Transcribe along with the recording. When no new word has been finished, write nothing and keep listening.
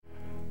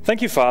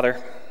Thank you, Father,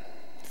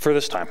 for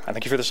this time. I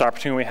thank you for this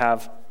opportunity we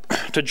have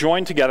to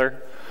join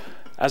together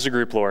as a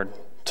group, Lord,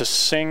 to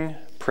sing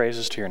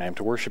praises to your name,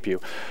 to worship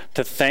you,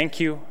 to thank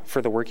you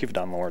for the work you've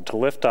done, Lord, to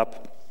lift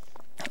up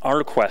our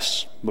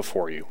requests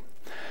before you.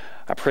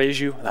 I praise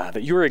you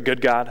that you are a good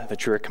God,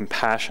 that you're a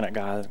compassionate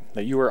God,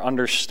 that you are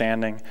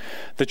understanding,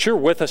 that you're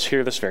with us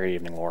here this very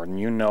evening, Lord, and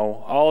you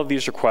know all of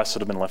these requests that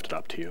have been lifted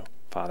up to you.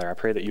 Father, I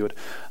pray that you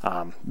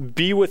would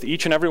be with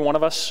each and every one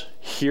of us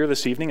here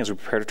this evening as we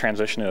prepare to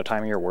transition into a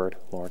time of your word,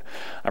 Lord.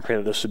 I pray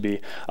that this would be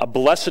a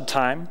blessed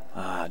time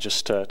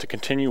just to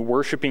continue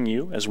worshiping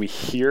you as we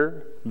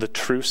hear the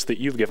truths that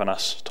you've given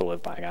us to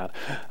live by, God.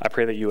 I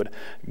pray that you would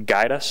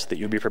guide us, that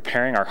you would be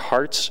preparing our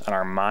hearts and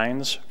our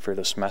minds for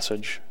this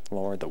message,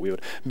 Lord, that we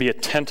would be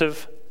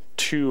attentive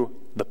to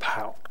the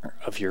power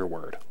of your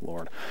word,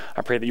 Lord.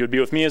 I pray that you would be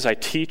with me as I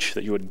teach,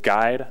 that you would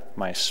guide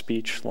my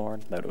speech,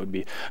 Lord, that it would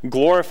be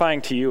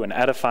glorifying to you and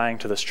edifying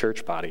to this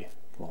church body,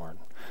 Lord,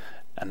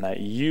 and that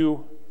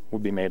you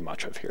would be made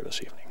much of here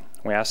this evening.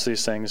 We ask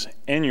these things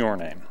in your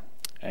name.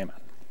 Amen.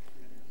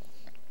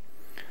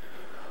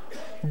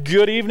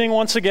 Good evening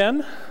once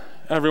again,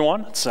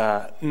 everyone. It's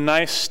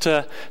nice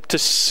to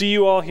see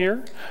you all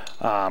here.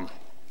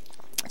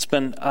 It's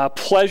been a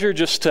pleasure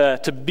just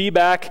to be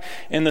back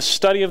in the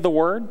study of the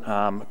Word,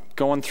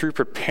 going through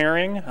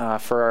preparing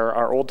for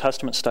our Old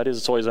Testament studies.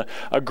 It's always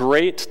a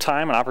great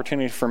time, an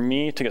opportunity for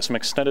me to get some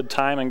extended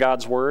time in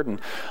God's Word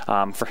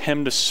and for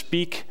Him to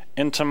speak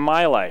into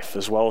my life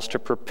as well as to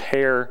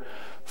prepare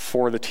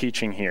for the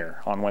teaching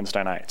here on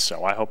Wednesday nights.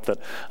 So I hope that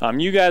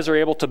you guys are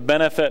able to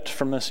benefit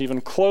from this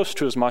even close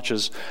to as much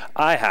as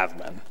I have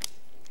been.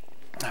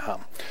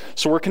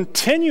 So we're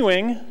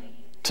continuing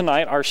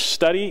tonight our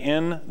study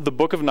in the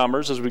book of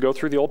Numbers as we go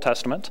through the Old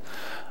Testament.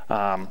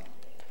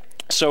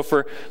 So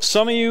for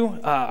some of you,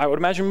 I would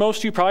imagine most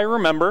of you probably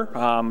remember,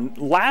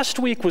 last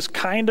week was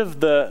kind of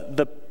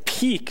the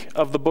peak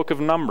of the book of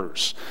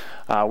Numbers.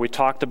 We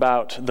talked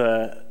about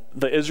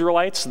the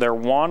Israelites, their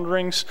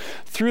wanderings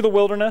through the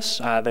wilderness.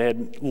 They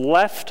had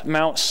left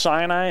Mount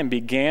Sinai and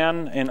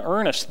began in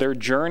earnest their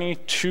journey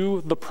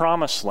to the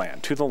promised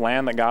land, to the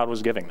land that God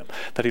was giving them,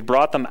 that He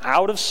brought them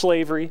out of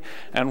slavery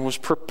and was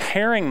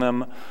preparing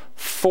them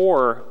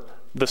for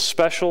the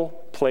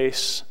special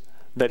place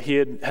that He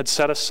had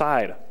set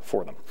aside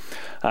for them.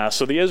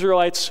 So the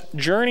Israelites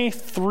journey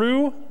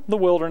through the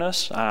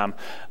wilderness.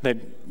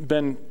 They'd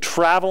been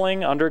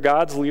traveling under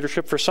God's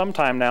leadership for some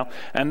time now,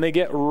 and they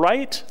get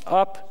right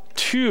up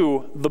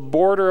to the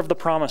border of the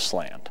promised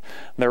land.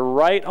 They're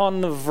right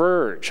on the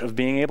verge of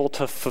being able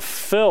to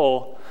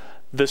fulfill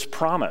this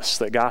promise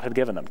that God had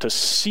given them, to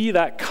see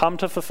that come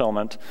to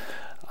fulfillment.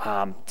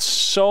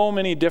 So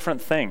many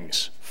different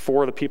things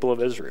for the people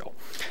of Israel.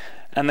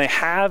 And they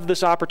have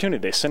this opportunity.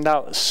 They send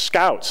out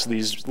scouts,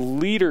 these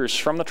leaders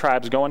from the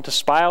tribes going to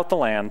spy out the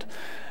land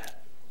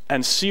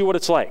and see what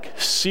it's like,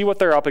 see what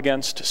they're up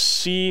against,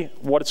 see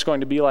what it's going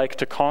to be like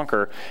to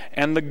conquer,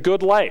 and the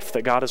good life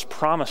that God has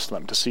promised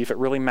them, to see if it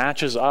really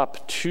matches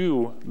up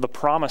to the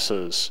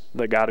promises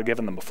that God had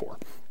given them before.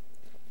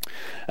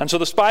 And so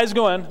the spies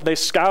go in, they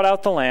scout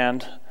out the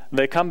land,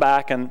 they come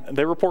back, and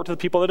they report to the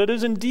people that it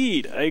is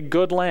indeed a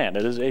good land.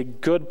 It is a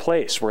good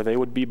place where they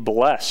would be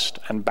blessed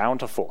and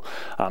bountiful.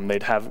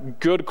 They'd have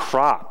good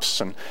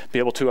crops and be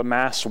able to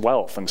amass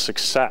wealth and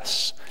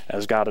success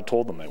as God had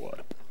told them they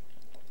would.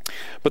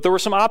 But there were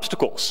some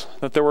obstacles,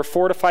 that there were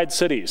fortified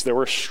cities, there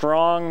were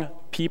strong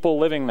people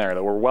living there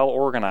that were well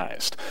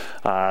organized,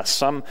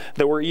 some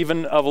that were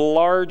even of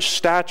large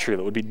stature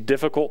that would be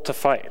difficult to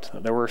fight.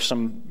 There were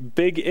some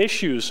big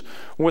issues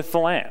with the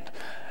land.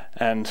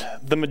 And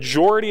the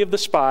majority of the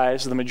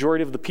spies, the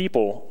majority of the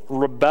people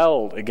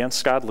rebelled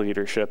against God's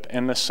leadership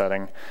in this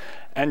setting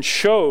and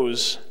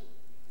chose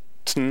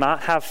to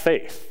not have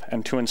faith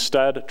and to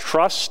instead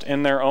trust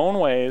in their own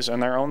ways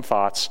and their own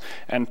thoughts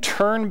and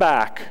turn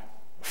back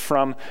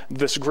from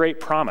this great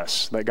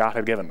promise that God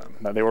had given them,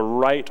 that they were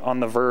right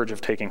on the verge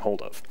of taking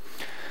hold of.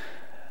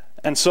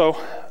 And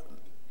so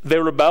they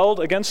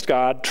rebelled against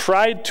God,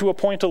 tried to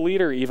appoint a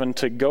leader even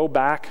to go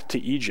back to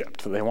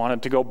Egypt. They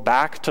wanted to go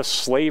back to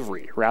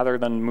slavery rather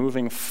than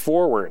moving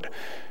forward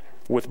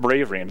with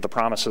bravery into the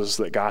promises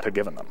that God had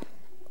given them.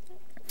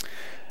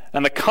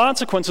 And the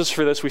consequences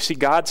for this, we see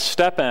God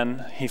step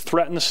in. He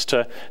threatens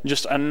to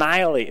just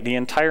annihilate the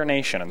entire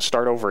nation and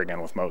start over again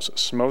with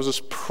Moses.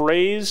 Moses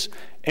prays,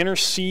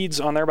 intercedes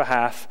on their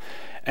behalf,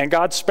 and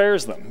God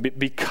spares them.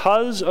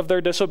 Because of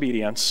their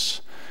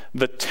disobedience,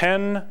 the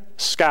 10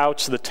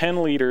 scouts, the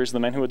 10 leaders, the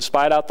men who had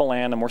spied out the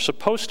land and were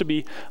supposed to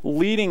be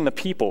leading the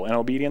people in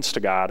obedience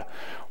to God,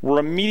 were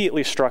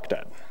immediately struck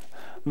dead.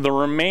 The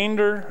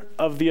remainder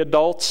of the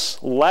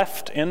adults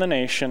left in the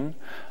nation,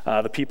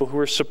 the people who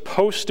were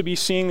supposed to be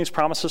seeing these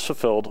promises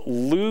fulfilled,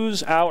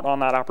 lose out on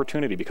that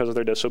opportunity because of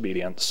their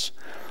disobedience.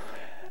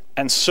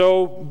 And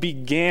so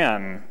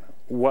began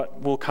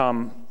what will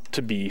come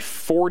to be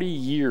 40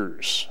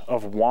 years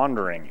of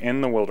wandering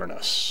in the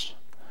wilderness,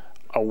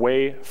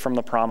 away from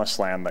the promised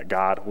land that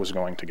God was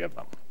going to give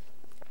them.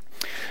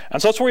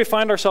 And so that's where we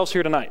find ourselves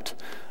here tonight.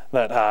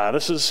 that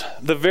this is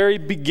the very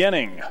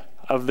beginning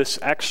of this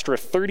extra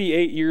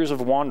 38 years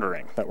of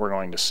wandering that we're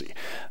going to see.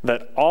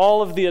 That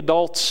all of the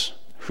adults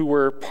who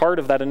were part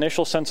of that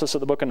initial census of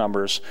the book of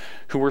Numbers,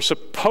 who were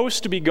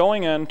supposed to be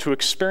going in to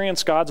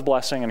experience God's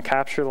blessing and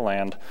capture the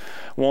land,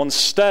 will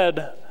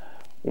instead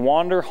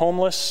wander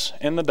homeless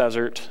in the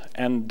desert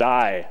and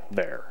die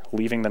there,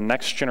 leaving the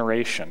next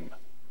generation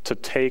to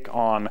take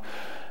on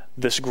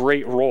this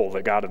great role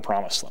that God had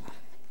promised them.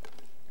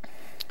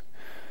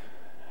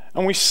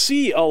 And we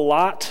see a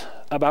lot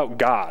about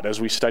God as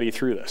we study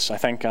through this. I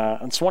think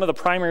it's one of the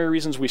primary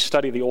reasons we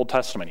study the Old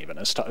Testament even,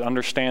 is to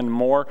understand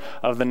more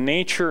of the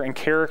nature and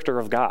character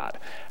of God,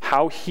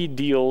 how he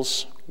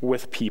deals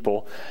with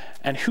people,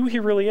 and who he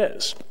really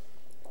is.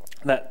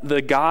 That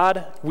the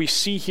God we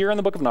see here in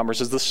the book of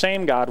Numbers is the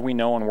same God we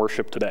know and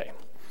worship today.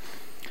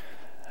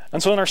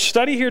 And so in our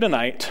study here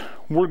tonight,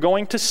 we're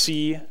going to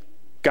see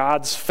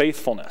God's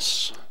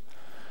faithfulness.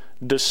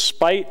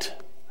 Despite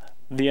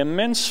the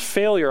immense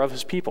failure of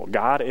his people,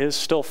 God is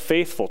still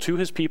faithful to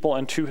his people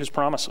and to his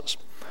promises.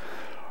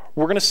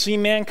 We're going to see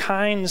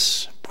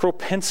mankind's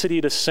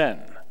propensity to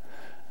sin,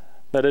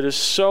 that it is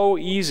so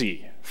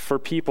easy for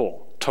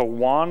people to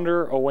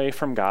wander away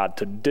from God,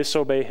 to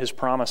disobey his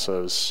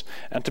promises,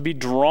 and to be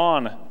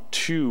drawn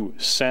to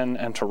sin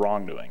and to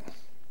wrongdoing.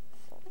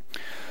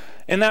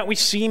 In that we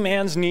see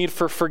man's need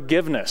for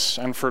forgiveness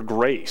and for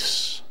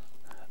grace,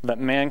 that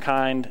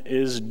mankind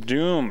is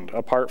doomed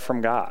apart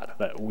from God,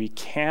 that we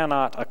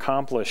cannot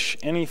accomplish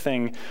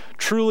anything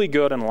truly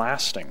good and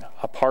lasting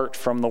apart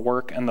from the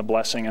work and the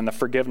blessing and the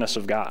forgiveness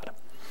of God.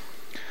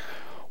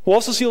 We'll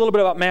also see a little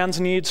bit about man's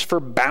needs for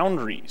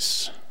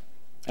boundaries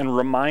and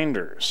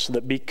reminders,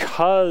 that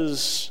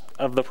because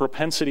of the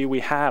propensity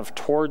we have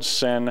towards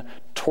sin,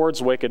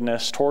 towards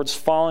wickedness, towards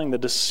following the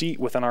deceit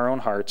within our own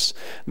hearts,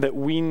 that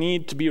we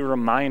need to be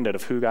reminded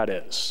of who God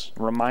is,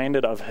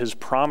 reminded of his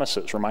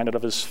promises, reminded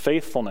of his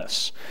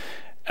faithfulness,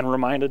 and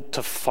reminded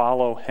to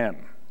follow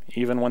him,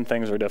 even when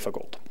things are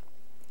difficult.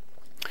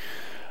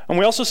 And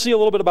we also see a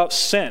little bit about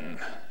sin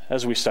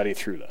as we study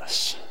through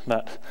this,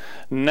 that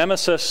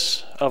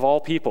nemesis of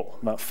all people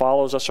that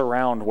follows us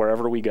around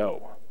wherever we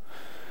go,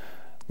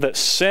 that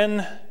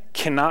sin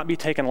cannot be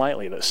taken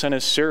lightly, that sin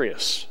is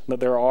serious, that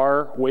there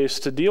are ways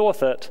to deal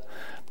with it,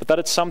 but that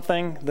it's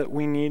something that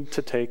we need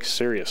to take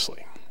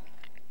seriously.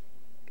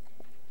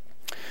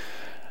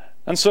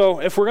 And so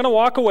if we're going to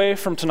walk away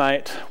from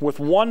tonight with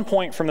one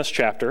point from this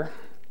chapter,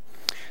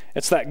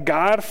 it's that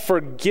God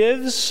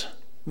forgives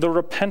the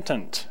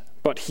repentant,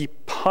 but he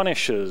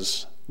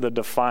punishes the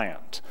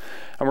defiant.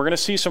 And we're going to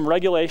see some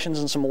regulations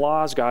and some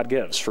laws God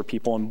gives for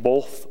people in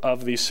both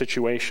of these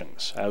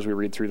situations as we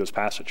read through this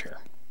passage here.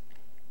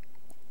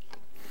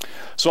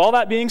 So all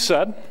that being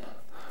said,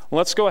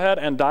 let's go ahead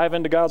and dive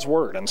into God's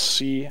word and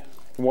see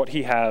what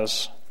he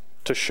has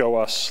to show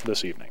us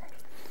this evening.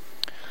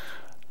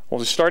 We'll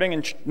be starting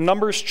in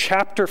Numbers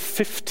chapter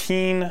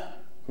 15,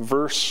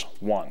 verse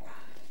 1.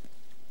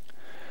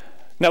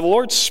 Now the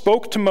Lord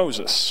spoke to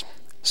Moses,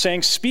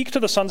 saying, "Speak to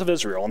the sons of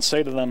Israel and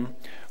say to them,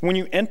 when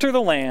you enter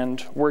the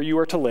land where you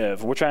are to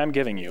live, which I am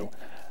giving you,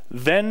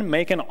 then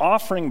make an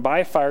offering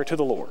by fire to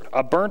the Lord,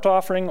 a burnt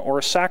offering or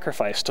a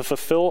sacrifice to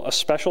fulfill a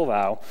special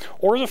vow,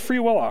 or as a free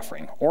will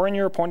offering, or in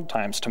your appointed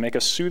times to make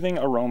a soothing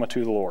aroma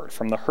to the Lord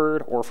from the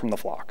herd or from the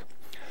flock.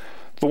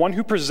 The one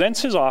who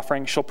presents his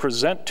offering shall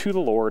present to the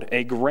Lord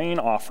a grain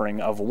offering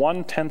of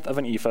 1/10 of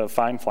an ephah of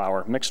fine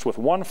flour mixed with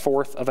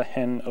 1/4 of a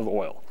hin of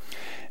oil.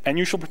 And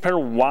you shall prepare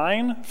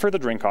wine for the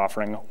drink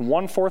offering,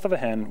 1/4 of a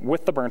hin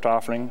with the burnt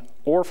offering,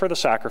 or for the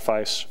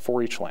sacrifice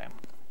for each lamb.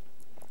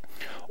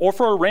 Or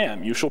for a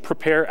ram, you shall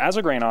prepare as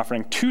a grain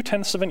offering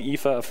 2/10 of an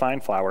ephah of fine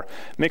flour,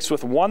 mixed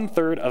with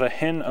 1/3 of a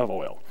hin of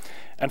oil.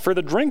 And for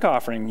the drink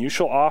offering, you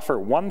shall offer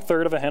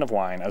 1/3 of a hin of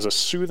wine as a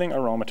soothing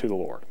aroma to the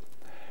Lord.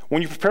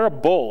 When you prepare a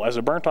bull as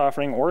a burnt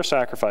offering or a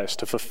sacrifice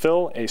to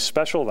fulfill a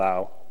special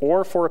vow,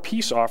 or for a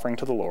peace offering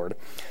to the Lord,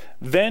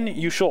 then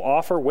you shall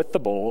offer with the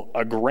bull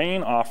a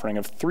grain offering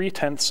of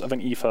 3/10 of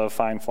an ephah of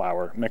fine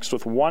flour, mixed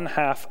with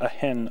 1/2 a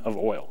hin of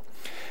oil.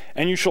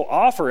 And you shall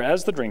offer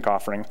as the drink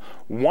offering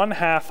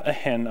 1/2 a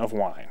hin of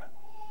wine,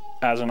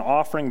 as an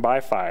offering by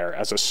fire,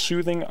 as a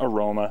soothing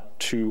aroma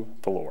to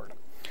the Lord.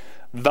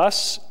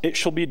 Thus it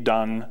shall be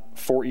done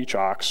for each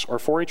ox, or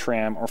for each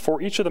ram, or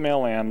for each of the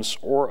male lambs,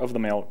 or of the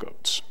male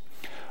goats.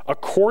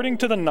 According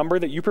to the number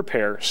that you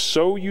prepare,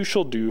 so you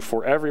shall do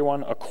for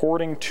everyone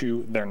according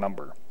to their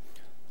number.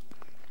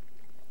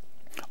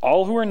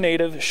 All who are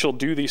native shall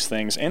do these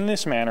things in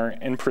this manner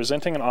in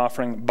presenting an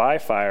offering by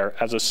fire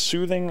as a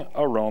soothing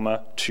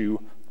aroma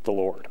to the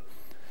Lord."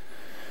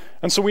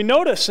 And so we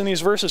notice in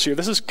these verses here,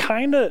 this is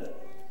kind of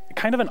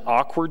an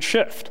awkward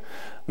shift.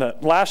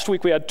 That last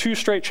week we had 2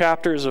 straight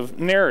chapters of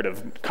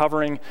narrative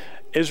covering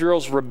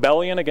Israel's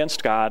rebellion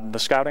against God, the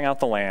scouting out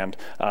the land,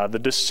 the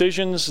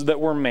decisions that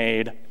were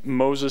made,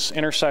 Moses'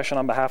 intercession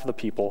on behalf of the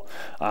people,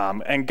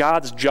 and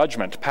God's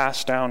judgment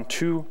passed down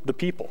to the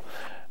people.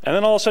 And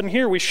then all of a sudden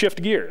here we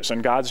shift gears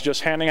and God's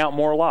just handing out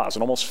more laws.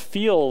 It almost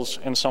feels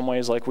in some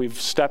ways like we've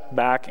stepped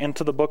back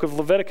into the book of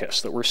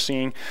Leviticus, that we're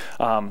seeing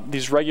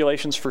these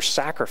regulations for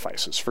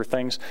sacrifices, for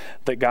things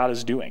that God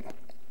is doing.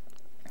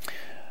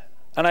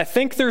 And I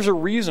think there's a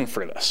reason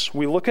for this.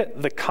 We look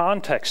at the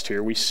context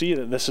here, we see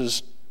that this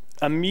is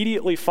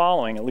immediately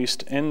following, at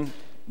least in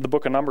the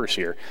book of Numbers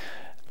here,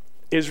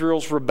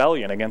 Israel's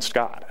rebellion against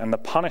God and the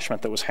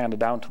punishment that was handed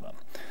down to them.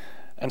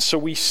 And so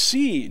we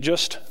see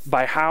just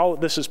by how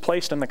this is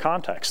placed in the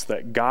context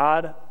that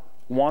God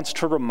wants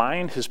to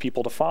remind his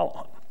people to follow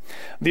him.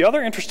 The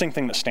other interesting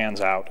thing that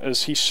stands out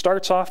is he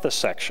starts off this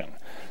section.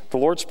 The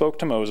Lord spoke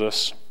to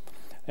Moses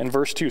in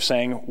verse 2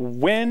 saying,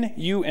 "When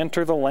you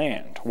enter the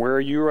land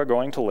where you are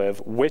going to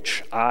live,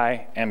 which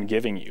I am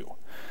giving you."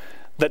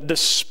 That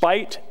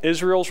despite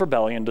Israel's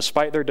rebellion,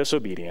 despite their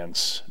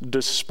disobedience,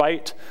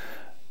 despite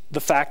the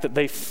fact that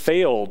they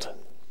failed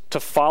to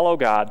follow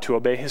God, to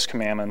obey his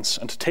commandments,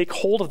 and to take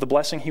hold of the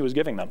blessing he was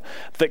giving them,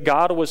 that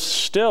God was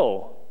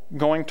still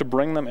going to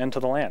bring them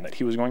into the land, that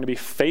he was going to be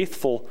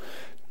faithful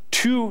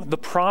to the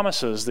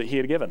promises that he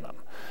had given them,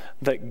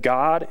 that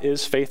God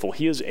is faithful.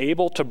 He is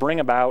able to bring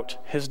about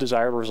his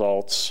desired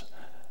results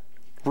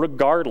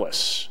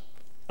regardless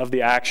of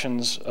the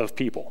actions of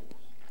people,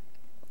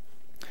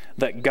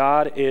 that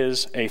God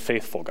is a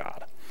faithful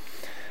God.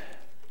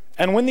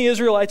 And when the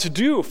Israelites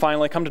do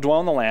finally come to dwell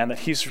in the land, that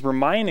he's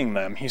reminding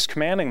them, he's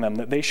commanding them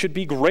that they should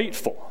be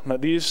grateful,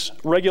 that these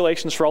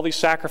regulations for all these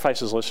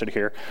sacrifices listed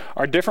here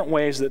are different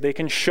ways that they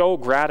can show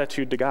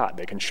gratitude to God,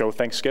 they can show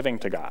thanksgiving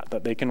to God,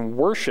 that they can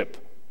worship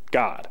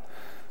God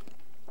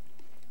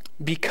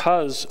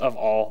because of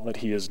all that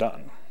he has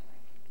done.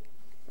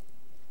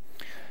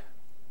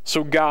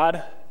 So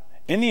God,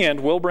 in the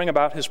end, will bring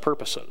about his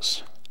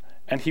purposes,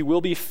 and he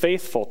will be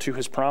faithful to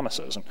his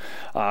promises.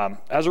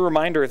 As a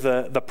reminder,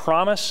 the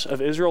promise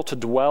of Israel to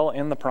dwell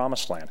in the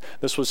promised land,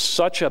 this was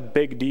such a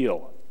big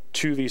deal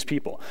to these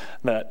people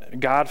that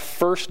God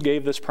first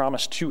gave this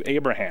promise to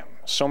Abraham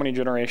so many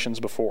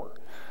generations before.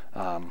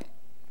 And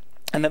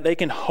that they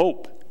can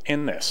hope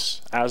in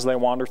this as they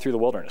wander through the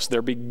wilderness.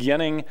 They're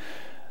beginning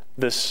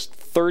this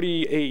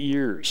 38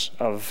 years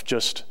of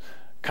just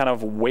kind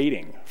of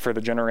waiting for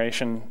the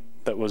generation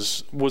that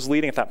was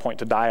leading at that point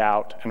to die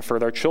out and for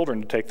their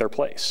children to take their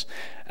place.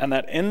 And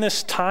that in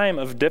this time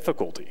of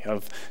difficulty,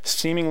 of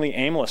seemingly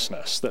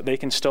aimlessness, that they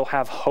can still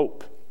have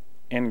hope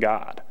in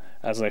God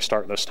as they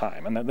start this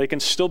time, and that they can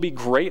still be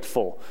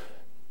grateful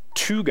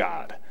to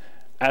God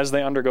as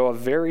they undergo a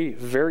very,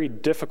 very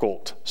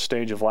difficult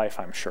stage of life,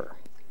 I'm sure.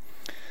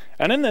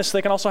 And in this,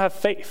 they can also have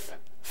faith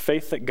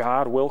that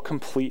God will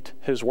complete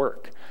his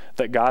work,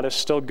 that God is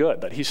still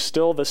good, that he's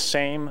still the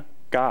same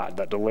God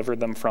that delivered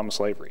them from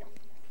slavery.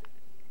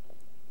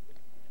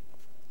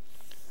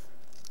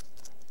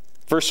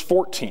 Verse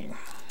 14,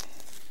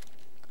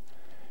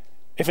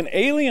 "If an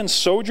alien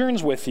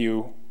sojourns with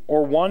you,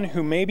 or one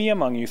who may be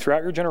among you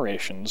throughout your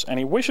generations, and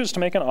he wishes to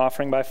make an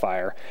offering by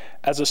fire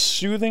as a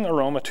soothing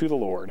aroma to the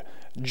Lord,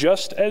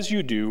 just as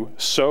you do,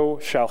 so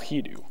shall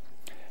he do.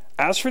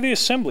 As for the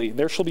assembly,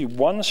 there shall be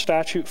one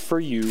statute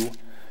for you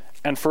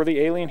and for the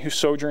alien who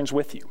sojourns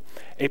with you,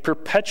 a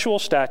perpetual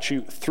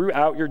statute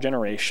throughout your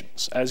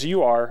generations. As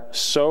you are,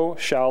 so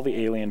shall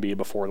the alien be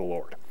before the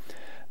Lord.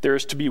 There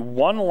is to be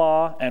one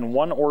law and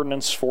one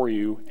ordinance for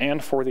you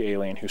and for the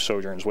alien who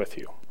sojourns with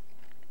you."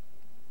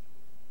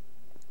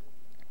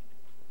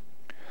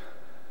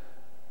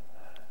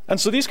 And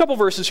so these couple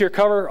verses here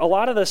cover a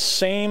lot of the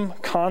same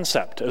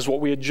concept as what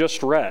we had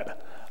just read,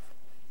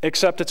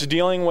 except it's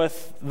dealing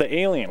with the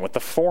alien, with the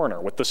foreigner,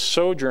 with the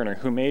sojourner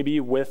who may be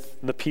with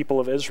the people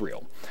of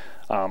Israel.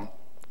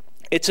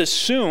 It's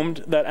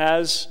assumed that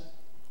as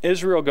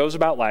Israel goes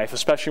about life,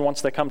 especially once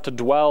they come to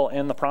dwell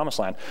in the promised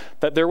land,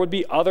 that there would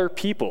be other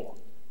people,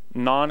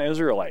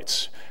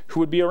 non-Israelites, who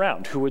would be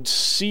around, who would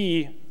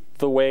see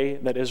the way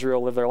that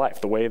Israel lived their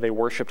life, the way they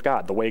worshiped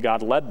God, the way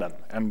God led them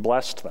and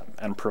blessed them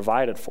and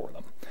provided for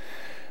them.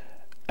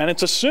 And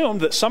it's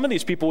assumed that some of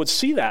these people would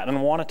see that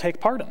and want to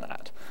take part in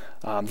that,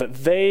 that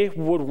they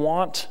would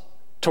want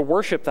to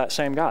worship that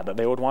same God, that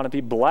they would want to be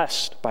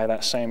blessed by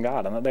that same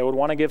God, and that they would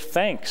want to give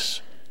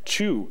thanks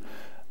to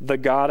the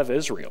God of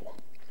Israel.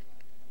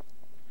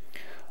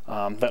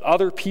 That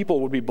other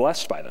people would be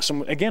blessed by this.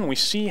 And again, we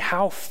see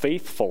how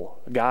faithful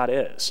God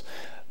is.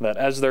 That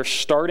as they're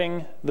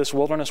starting this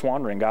wilderness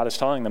wandering, God is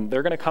telling them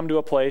they're going to come to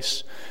a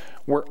place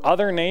where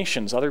other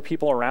nations, other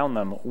people around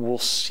them will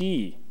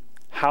see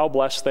how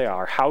blessed they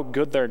are, how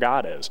good their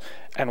God is,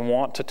 and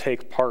want to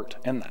take part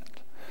in that.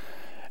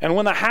 And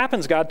when that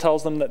happens, God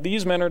tells them that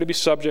these men are to be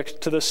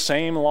subject to the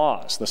same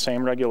laws, the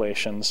same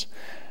regulations,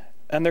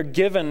 and they're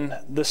given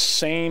the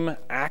same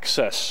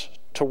access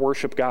to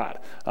worship God.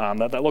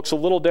 That looks a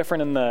little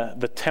different in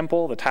the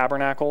temple, the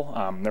tabernacle.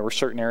 There were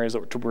certain areas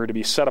that were to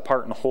be set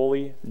apart and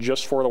holy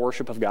just for the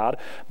worship of God.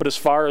 But as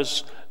far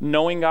as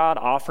knowing God,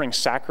 offering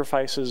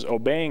sacrifices,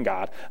 obeying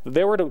God,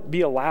 they were to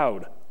be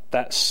allowed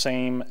that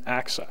same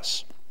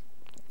access.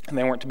 And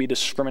they weren't to be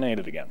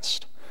discriminated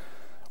against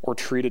or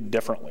treated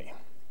differently.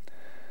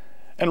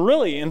 And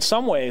really, in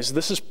some ways,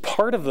 this is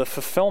part of the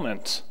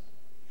fulfillment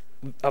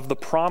of the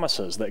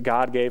promises that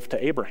God gave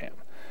to Abraham.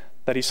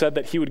 That he said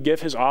that he would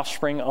give his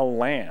offspring a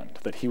land,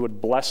 that he would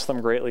bless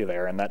them greatly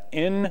there, and that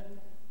in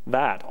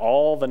that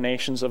all the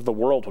nations of the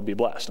world would be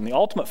blessed. And the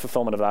ultimate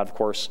fulfillment of that, of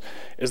course,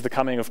 is the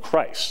coming of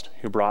Christ,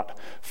 who brought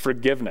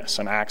forgiveness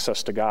and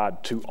access to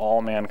God to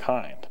all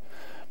mankind.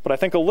 But I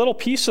think a little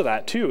piece of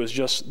that, too, is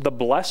just the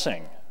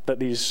blessing that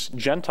these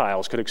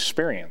Gentiles could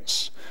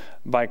experience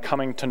by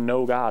coming to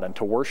know God and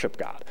to worship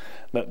God.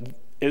 That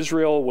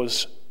Israel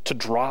was to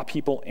draw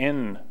people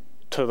in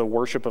to the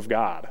worship of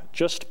God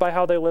just by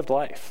how they lived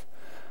life.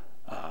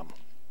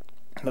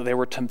 That they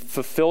were to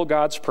fulfill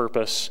God's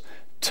purpose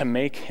to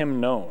make him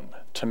known,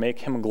 to make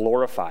him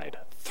glorified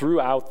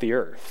throughout the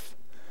earth.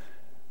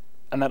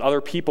 And that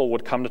other people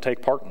would come to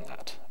take part in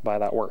that by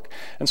that work.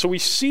 And so we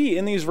see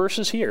in these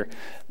verses here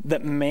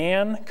that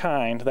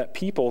mankind, that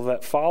people,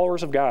 that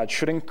followers of God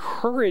should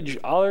encourage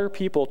other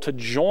people to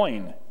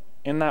join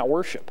in that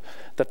worship.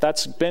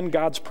 That's been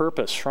God's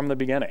purpose from the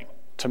beginning,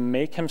 to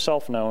make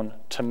himself known,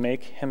 to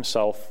make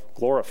himself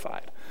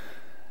glorified.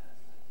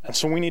 And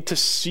so we need to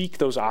seek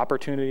those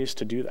opportunities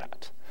to do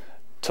that,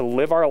 to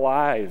live our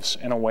lives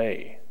in a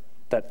way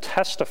that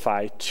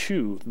testify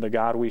to the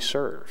God we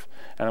serve.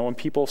 And when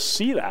people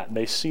see that,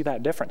 they see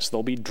that difference.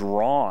 They'll be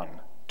drawn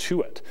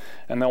to it,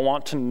 and they'll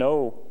want to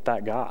know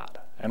that God.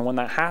 And when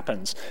that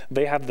happens,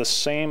 they have the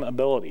same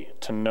ability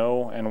to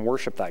know and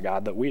worship that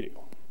God that we do.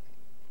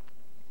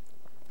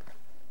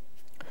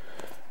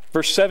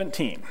 Verse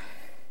 17.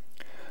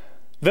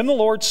 Then the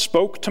Lord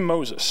spoke to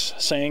Moses,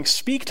 saying,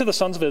 "Speak to the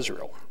sons of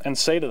Israel, and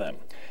say to them,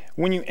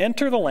 when you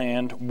enter the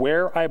land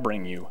where I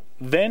bring you,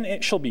 then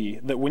it shall be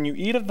that when you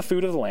eat of the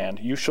food of the land,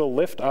 you shall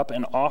lift up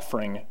an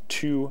offering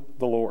to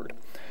the Lord.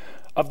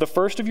 Of the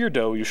first of your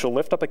dough you shall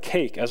lift up a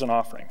cake as an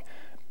offering.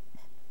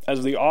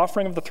 As the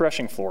offering of the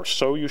threshing floor,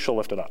 so you shall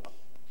lift it up.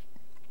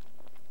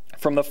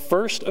 From the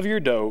first of your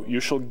dough you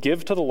shall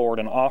give to the Lord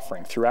an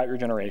offering throughout your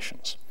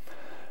generations.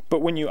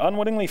 But when you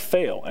unwittingly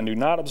fail and do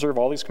not observe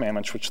all these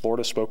commandments which the Lord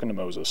has spoken to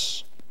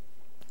Moses,"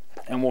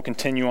 and we'll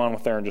continue on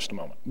with there in just a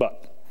moment.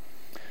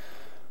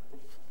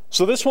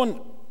 So this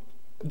one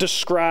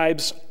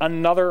describes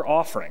another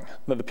offering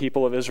that the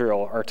people of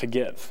Israel are to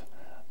give.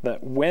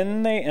 That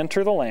when they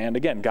enter the land,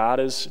 again, God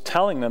is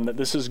telling them that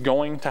this is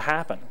going to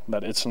happen,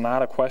 that it's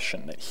not a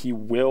question, that he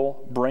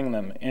will bring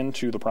them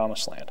into the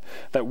promised land.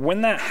 That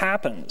when that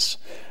happens,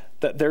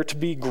 that they're to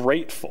be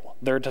grateful.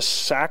 They're to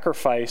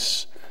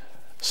sacrifice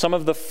some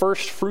of the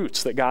first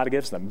fruits that God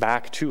gives them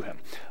back to him.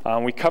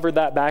 We covered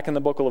that back in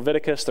the book of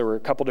Leviticus. There were a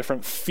couple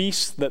different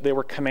feasts that they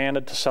were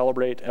commanded to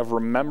celebrate of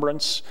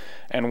remembrance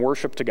and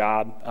worship to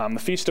God. The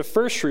Feast of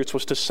First Fruits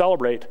was to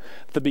celebrate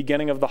the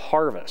beginning of the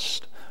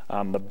harvest,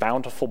 the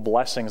bountiful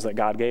blessings that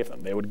God gave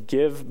them. They would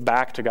give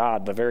back to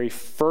God the very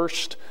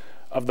first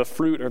of the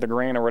fruit or the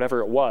grain or whatever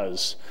it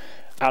was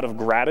out of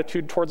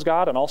gratitude towards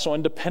God and also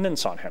in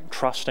dependence on him,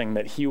 trusting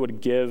that he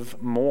would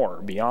give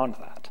more beyond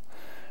that.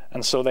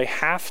 And so they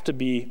have to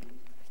be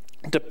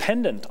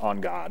dependent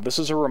on God. This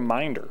is a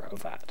reminder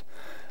of that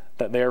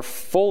they are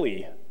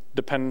fully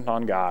dependent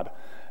on God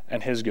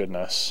and his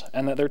goodness,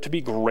 and that they're to be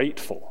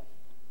grateful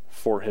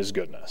for his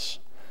goodness.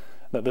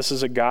 That this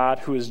is a God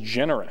who is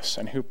generous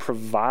and who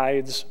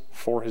provides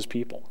for his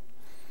people.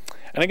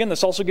 And again,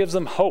 this also gives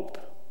them hope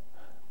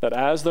that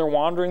as they're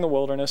wandering the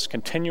wilderness,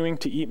 continuing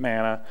to eat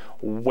manna,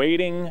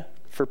 waiting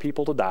for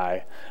people to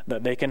die,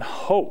 that they can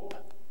hope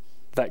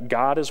that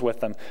God is with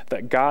them,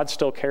 that God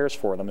still cares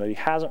for them, that he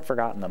hasn't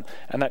forgotten them,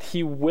 and that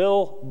he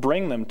will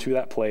bring them to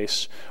that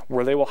place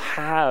where they will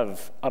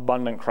have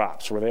abundant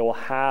crops, where they will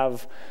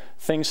have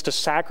things to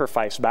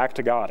sacrifice back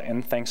to God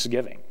in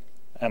thanksgiving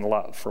and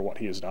love for what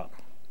he has done.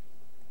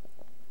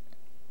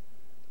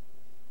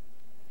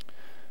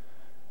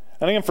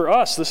 And again, for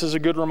us, this is a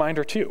good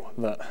reminder too,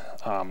 that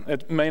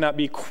it may not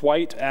be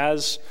quite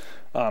as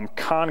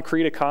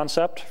concrete a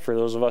concept for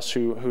those of us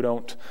who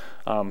don't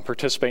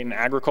participate in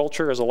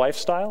agriculture as a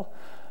lifestyle,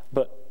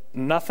 but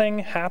nothing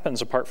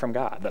happens apart from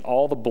God, that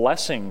all the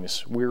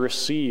blessings we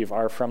receive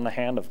are from the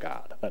hand of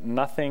God, that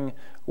nothing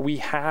we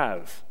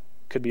have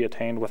could be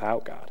attained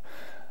without God,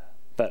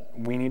 that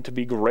we need to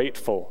be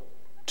grateful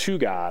to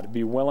God,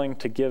 be willing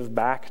to give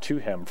back to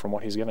him from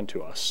what he's given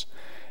to us,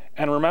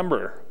 and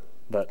remember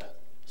that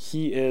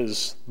he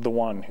is the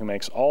one who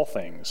makes all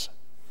things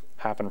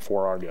happen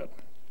for our good.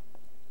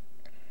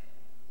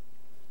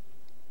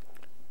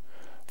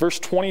 Verse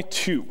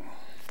 22.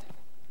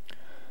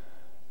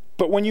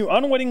 But when you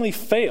unwittingly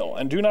fail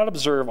and do not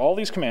observe all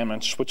these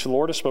commandments which the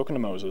Lord has spoken to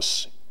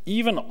Moses,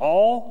 even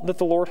all that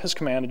the Lord has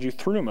commanded you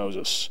through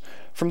Moses,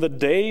 from the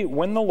day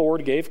when the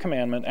Lord gave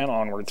commandment and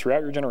onward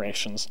throughout your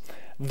generations,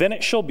 then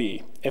it shall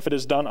be, if it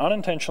is done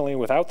unintentionally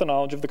without the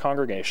knowledge of the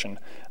congregation,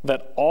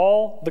 that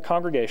all the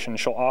congregation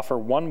shall offer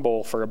one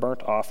bull for a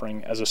burnt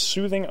offering as a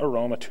soothing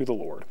aroma to the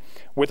Lord,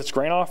 with its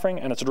grain offering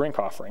and its drink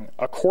offering,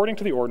 according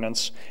to the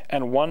ordinance,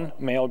 and one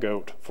male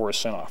goat for a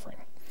sin offering.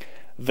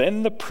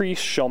 Then the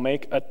priest shall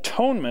make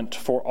atonement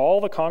for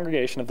all the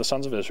congregation of the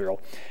sons of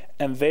Israel,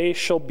 and they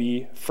shall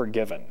be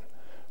forgiven.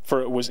 For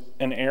it was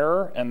an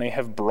error, and they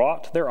have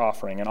brought their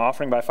offering, an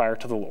offering by fire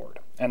to the Lord,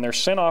 and their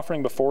sin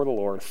offering before the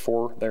Lord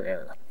for their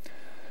error.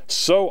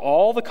 So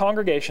all the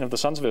congregation of the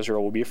sons of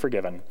Israel will be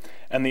forgiven,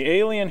 and the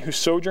alien who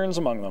sojourns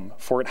among them,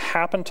 for it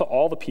happened to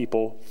all the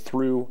people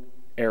through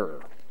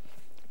error.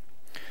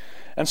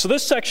 And so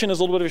this section is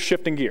a little bit of a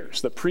shift in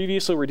gears. That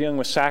previously we're dealing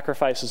with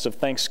sacrifices of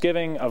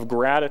thanksgiving, of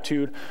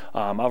gratitude,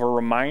 of a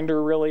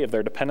reminder really of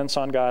their dependence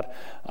on God.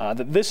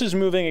 That this is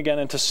moving again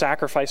into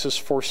sacrifices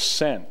for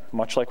sin,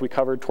 much like we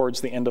covered towards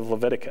the end of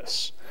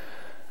Leviticus.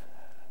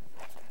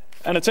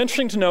 And it's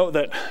interesting to note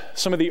that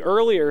some of the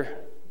earlier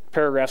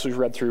paragraphs we've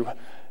read through,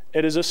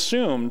 it is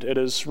assumed, it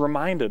is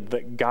reminded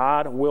that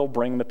God will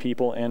bring the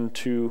people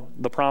into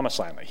the promised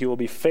land, that he will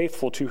be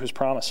faithful to his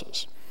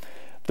promises.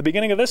 The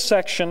beginning of this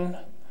section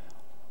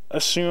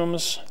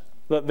assumes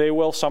that they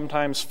will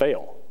sometimes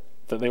fail,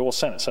 that they will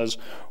sin. It says,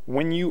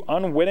 when you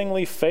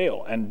unwittingly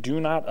fail and do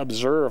not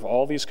observe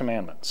all these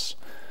commandments,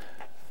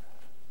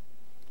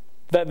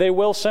 that they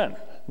will sin,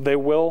 they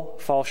will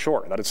fall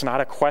short, that it's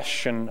not a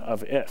question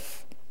of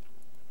if.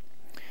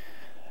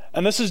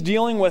 And this is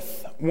dealing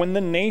with when the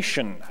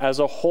nation as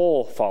a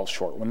whole falls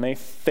short, when they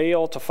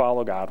fail to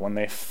follow God, when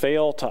they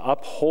fail to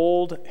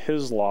uphold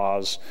his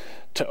laws,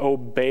 to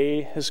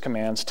obey his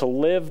commands, to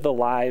live the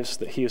lives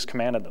that he has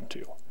commanded them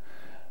to.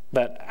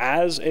 That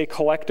as a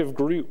collective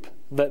group,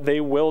 that they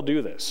will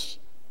do this,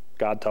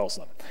 God tells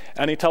them.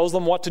 And he tells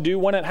them what to do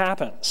when it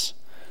happens.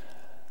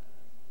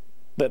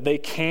 That they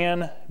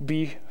can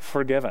be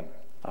forgiven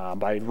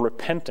by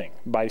repenting,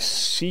 by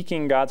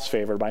seeking God's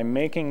favor, by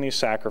making these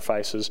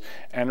sacrifices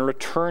and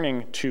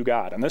returning to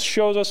God. And this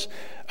shows us,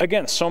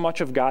 again, so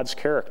much of God's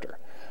character.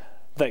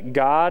 That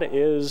God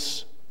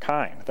is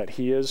kind, that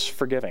he is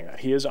forgiving,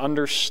 that he is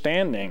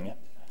understanding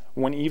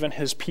when even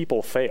his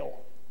people fail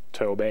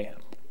to obey him.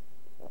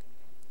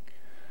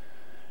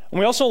 And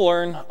we also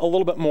learn a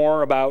little bit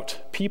more about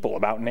people,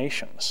 about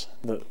nations,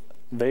 that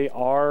they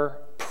are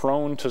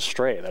prone to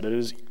stray, that it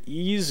is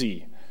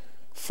easy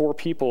for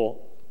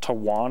people to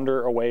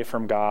wander away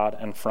from God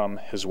and from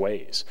his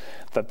ways.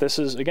 That this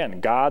is, again,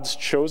 God's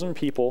chosen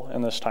people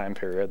in this time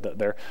period, that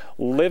they're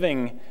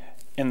living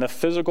in the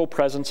physical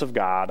presence of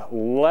God,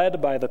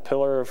 led by the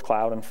pillar of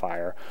cloud and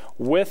fire,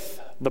 with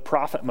the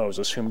prophet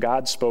Moses, whom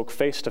God spoke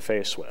face to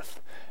face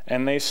with.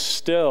 And they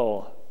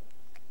still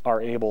are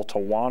able to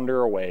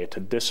wander away, to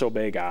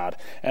disobey God,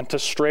 and to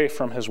stray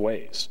from his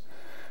ways.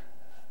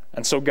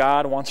 And so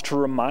God wants to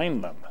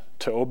remind them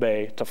to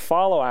obey, to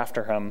follow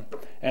after him,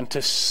 and to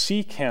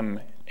seek him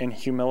in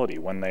humility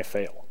when they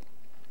fail.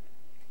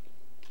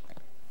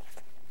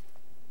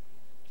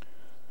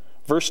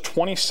 Verse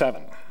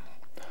 27.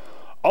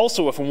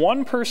 Also, if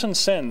one person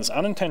sins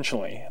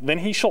unintentionally, then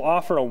he shall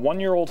offer a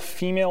 1-year-old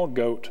female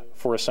goat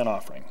for a sin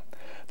offering.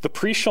 The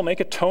priest shall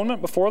make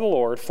atonement before the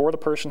Lord for the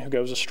person who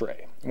goes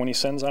astray, when he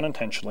sins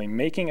unintentionally,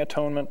 making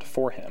atonement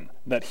for him,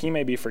 that he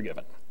may be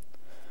forgiven.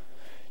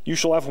 You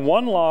shall have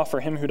one law for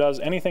him who does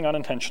anything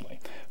unintentionally,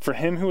 for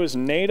him who is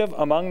native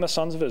among the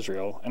sons of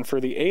Israel, and for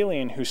the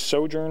alien who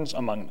sojourns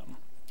among them.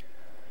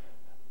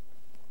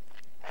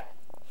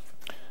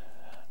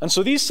 And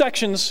so these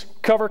sections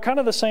cover kind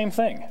of the same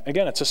thing.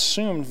 Again, it's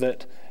assumed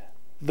that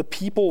the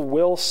people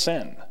will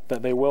sin,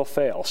 that they will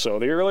fail. So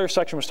the earlier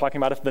section was talking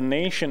about if the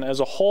nation as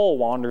a whole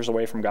wanders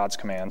away from God's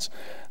commands.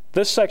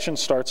 This section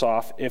starts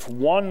off if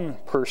one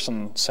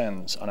person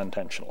sins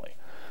unintentionally.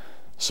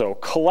 So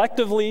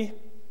collectively,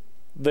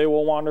 they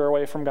will wander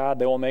away from God.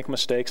 They will make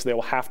mistakes. They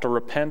will have to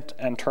repent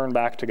and turn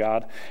back to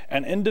God.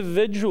 And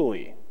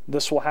individually,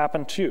 this will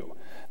happen too,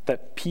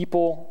 that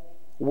people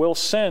will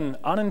sin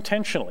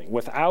unintentionally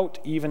without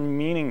even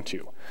meaning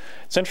to.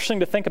 It's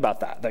interesting to think about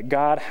that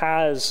God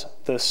has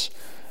this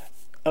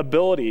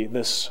ability,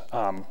 this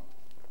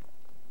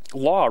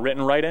law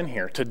written right in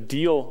here to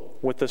deal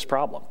with this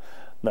problem,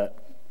 that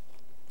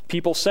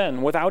people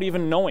sin without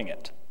even knowing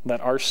it,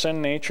 that our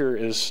sin nature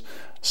is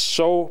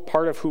so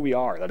part of who we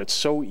are, that it's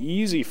so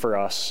easy for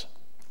us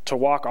to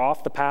walk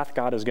off the path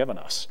God has given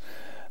us,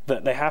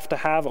 that they have to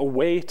have a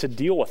way to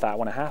deal with that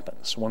when it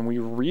happens, when we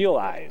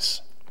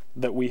realize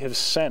that we have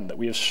sinned, that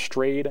we have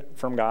strayed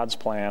from God's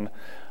plan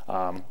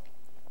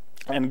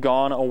and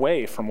gone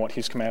away from what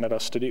he's commanded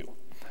us to do.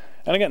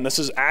 And again, this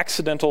is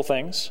accidental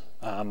things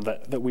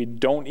that we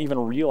don't even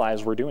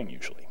realize we're doing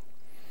usually.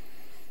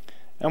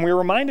 And we're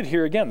reminded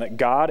here again that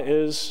God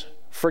is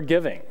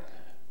forgiving,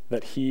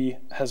 that he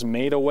has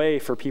made a way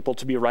for people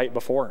to be right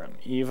before him,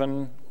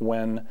 even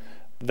when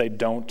they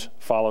don't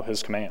follow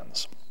his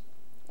commands.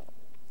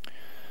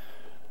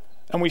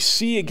 And we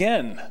see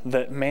again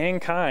that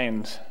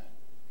mankind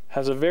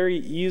has a very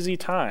easy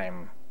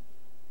time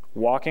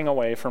walking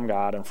away from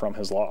God and from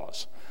his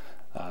laws.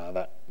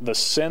 That the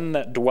sin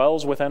that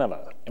dwells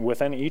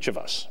within each of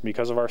us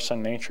because of our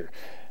sin nature,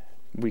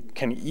 we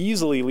can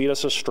easily lead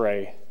us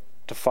astray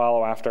to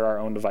follow after our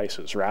own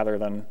devices rather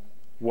than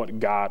what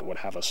God would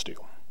have us do.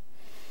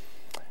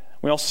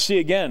 We also see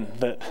again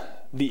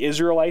that the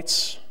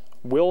Israelites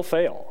will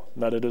fail,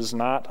 that it is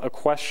not a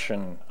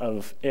question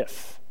of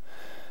if.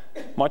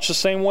 Much the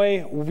same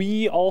way,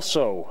 we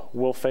also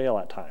will fail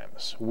at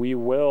times. We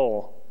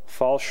will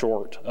fall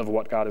short of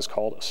what God has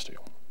called us to.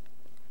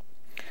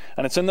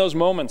 And it's in those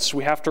moments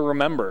we have to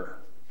remember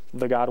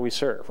the God we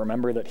serve.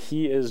 Remember that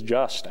he is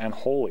just and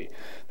holy,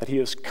 that he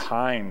is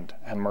kind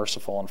and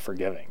merciful and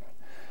forgiving.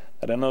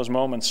 That in those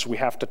moments we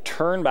have to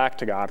turn back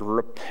to God,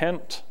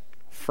 repent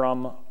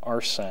from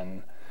our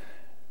sin,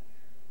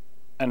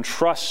 and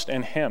trust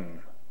in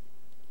him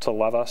to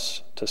love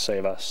us, to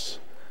save us,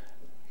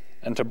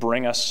 and to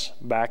bring us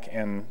back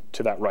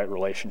into that right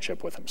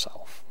relationship with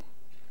himself.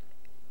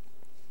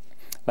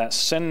 That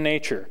sin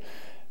nature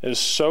is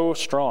so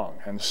strong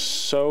and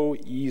so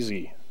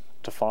easy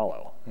to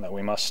follow that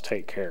we must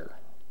take care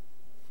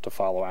to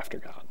follow after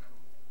God.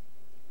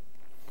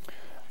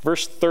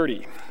 Verse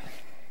 30.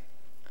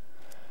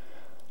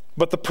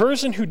 But the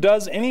person who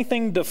does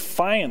anything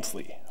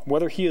defiantly,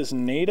 whether he is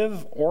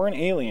native or an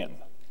alien,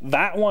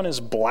 that one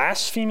is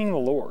blaspheming the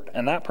Lord,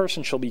 and that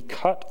person shall be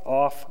cut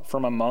off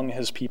from among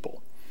his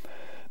people.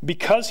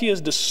 Because he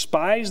has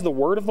despised the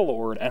word of the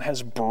Lord and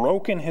has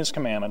broken his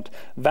commandment,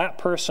 that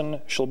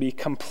person shall be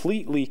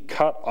completely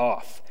cut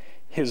off.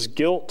 His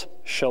guilt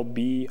shall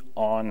be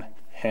on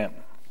him.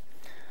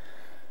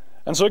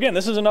 And so again,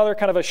 this is another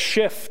kind of a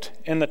shift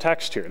in the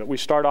text here, that we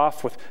start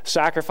off with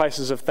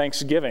sacrifices of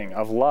thanksgiving,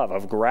 of love,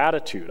 of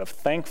gratitude, of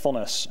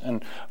thankfulness,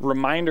 and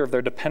reminder of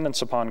their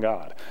dependence upon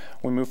God.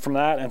 We move from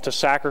that into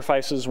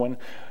sacrifices when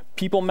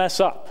people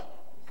mess up,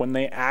 when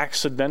they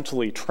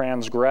accidentally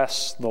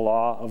transgress the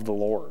law of the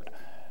Lord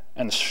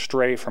and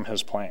stray from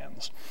his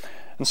plans.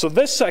 And so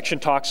this section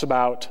talks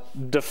about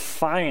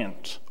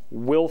defiant,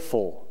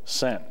 willful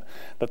sin.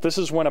 That this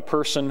is when a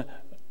person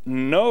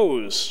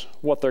knows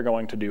what they're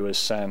going to do is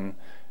sin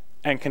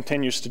and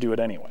continues to do it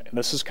anyway.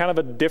 This is kind of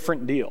a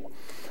different deal.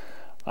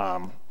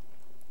 And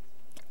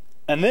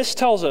this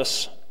tells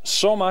us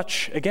so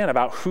much, again,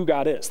 about who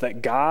God is,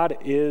 that God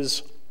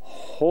is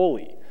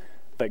holy,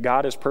 that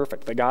God is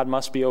perfect, that God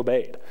must be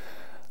obeyed.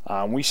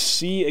 We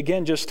see,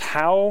 again, just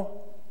how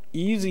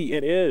easy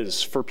it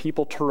is for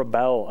people to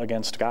rebel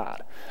against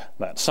God.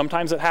 That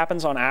sometimes it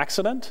happens on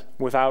accident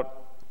without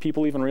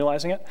people even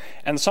realizing it.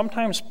 And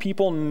sometimes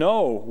people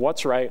know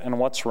what's right and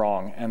what's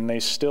wrong, and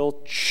they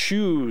still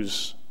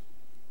choose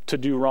to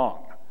do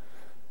wrong,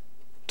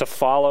 to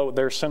follow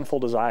their sinful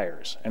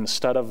desires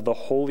instead of the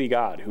holy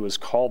God who has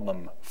called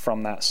them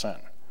from that sin.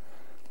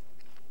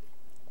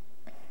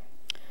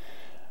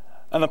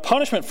 And the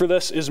punishment for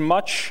this is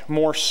much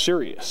more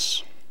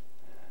serious.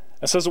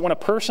 It says that when a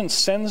person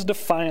sins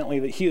defiantly,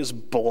 that he is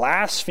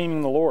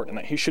blaspheming the Lord, and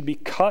that he should be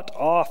cut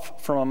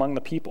off from among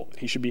the people, that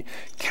he should be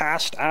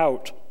cast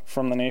out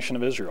from the nation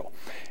of Israel.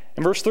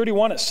 In verse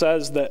 31, it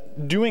says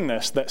that doing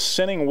this, that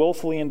sinning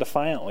willfully and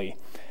defiantly,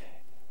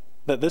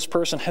 that this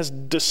person has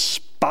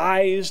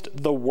despised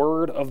the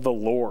word of the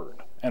Lord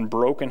and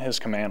broken his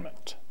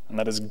commandment, and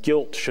that his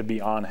guilt should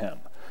be on him.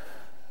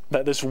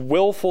 That this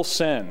willful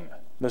sin,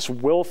 this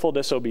willful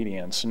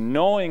disobedience,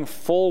 knowing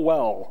full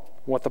well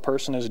what the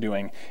person is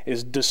doing,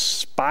 is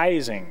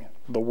despising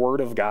the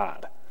word of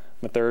God,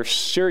 that there are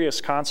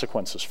serious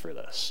consequences for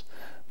this,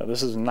 that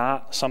this is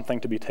not something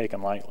to be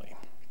taken lightly.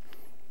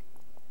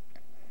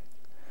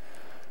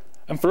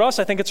 And for us,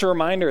 I think it's a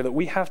reminder that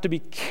we have to be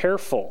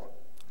careful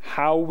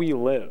how we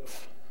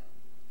live,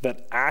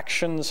 that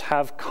actions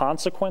have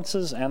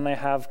consequences and they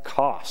have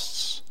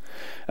costs.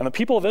 And the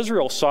people of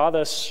Israel saw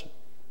this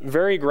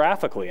very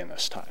graphically in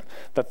this time,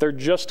 that they're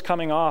just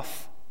coming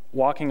off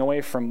walking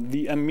away from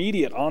the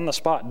immediate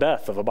on-the-spot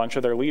death of a bunch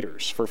of their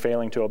leaders for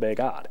failing to obey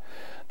God,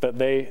 that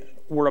they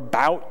were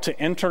about to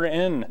enter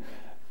in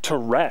to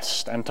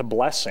rest and to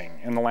blessing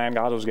in the land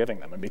God was giving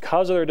them. And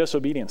because of their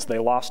disobedience, they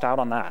lost out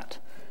on that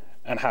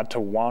and had to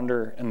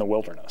wander in the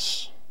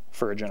wilderness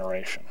for a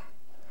generation.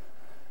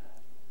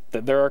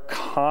 That there are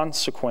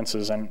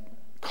consequences and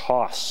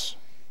costs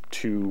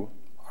to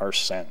our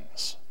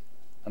sins,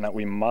 and that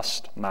we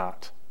must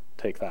not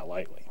take that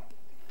lightly.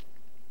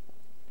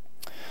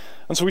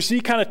 And so we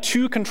see kind of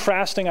two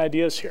contrasting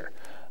ideas here.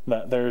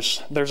 That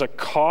there's a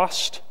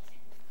cost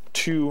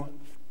to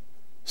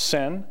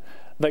sin,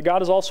 that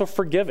God is also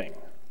forgiving,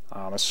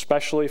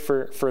 especially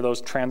for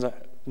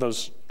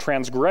those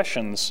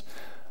transgressions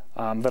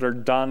that are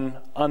done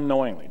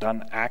unknowingly,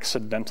 done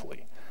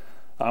accidentally.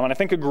 And I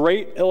think a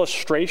great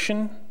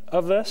illustration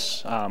of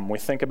this, we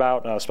think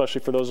about,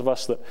 especially for those of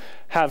us that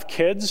have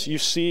kids, you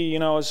see,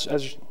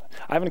 as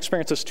I haven't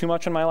experienced this too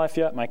much in my life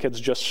yet. My kid's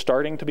just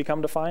starting to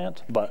become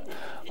defiant, but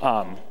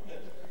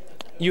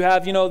you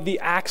have, the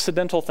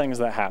accidental things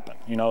that happen.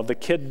 The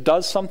kid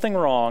does something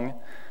wrong,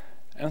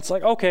 and it's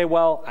like, okay,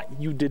 well,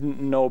 you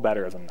didn't know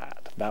better than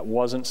that. That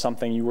wasn't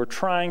something you were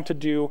trying to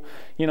do.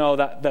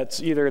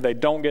 That's either they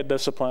don't get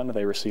disciplined,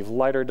 they receive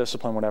lighter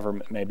discipline, whatever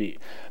it may be.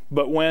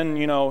 But when,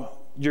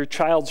 your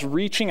child's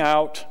reaching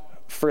out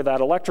for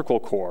that electrical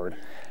cord,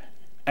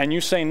 and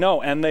you say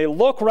no, and they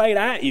look right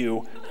at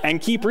you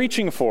and keep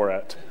reaching for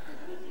it,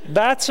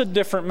 that's a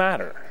different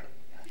matter.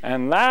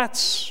 And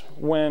that's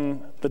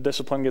when the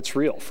discipline gets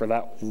real, for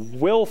that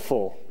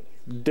willful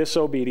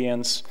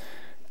disobedience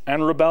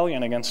and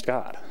rebellion against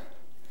God.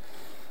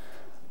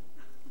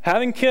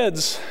 Having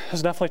kids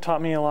has definitely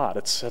taught me a lot.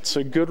 It's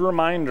a good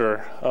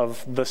reminder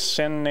of the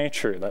sin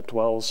nature that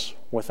dwells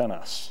within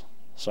us.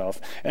 So if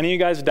any of you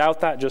guys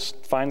doubt that,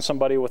 just find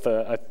somebody with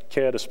a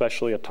kid,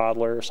 especially a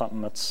toddler or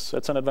something. It's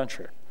an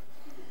adventure.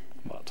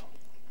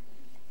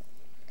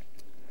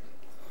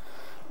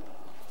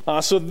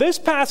 So this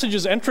passage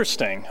is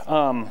interesting.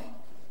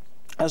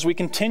 As we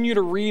continue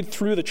to read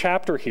through the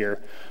chapter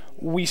here,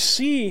 we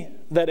see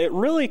that it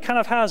really kind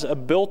of has a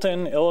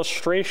built-in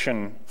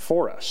illustration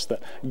for us,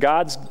 that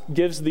God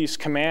gives these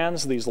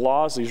commands, these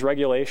laws, these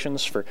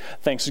regulations for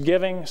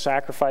thanksgiving,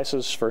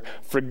 sacrifices, for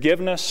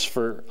forgiveness,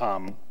 for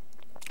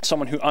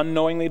someone who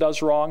unknowingly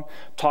does wrong,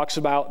 talks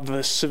about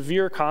the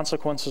severe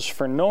consequences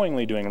for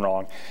knowingly doing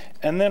wrong.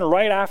 And then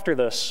right after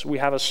this, we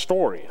have a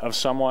story of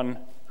someone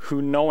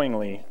who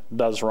knowingly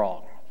does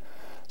wrong.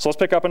 So let's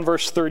pick up in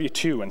verse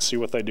 32 and see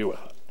what they do with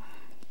it.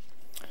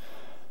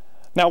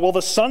 Now, while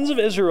the sons of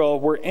Israel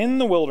were in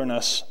the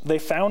wilderness, they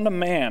found a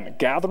man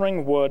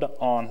gathering wood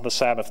on the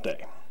Sabbath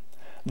day.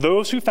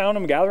 Those who found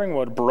him gathering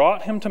wood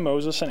brought him to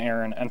Moses and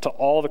Aaron and to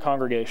all the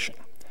congregation.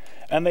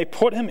 And they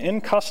put him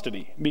in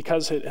custody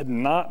because it had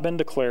not been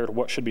declared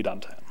what should be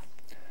done to him.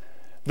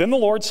 Then the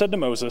Lord said to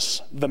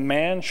Moses, "The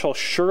man shall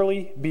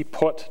surely be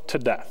put to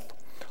death.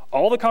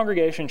 All the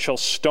congregation shall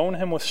stone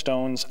him with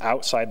stones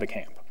outside the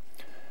camp."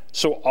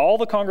 So all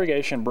the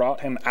congregation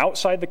brought him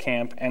outside the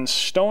camp and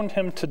stoned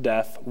him to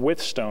death with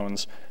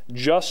stones,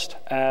 just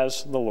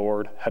as the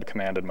Lord had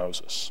commanded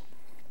Moses.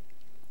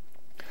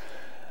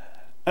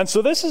 And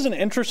so this is an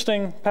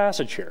interesting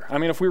passage here. I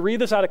mean, if we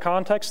read this out of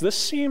context, this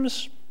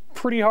seems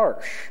pretty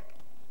harsh.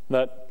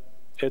 That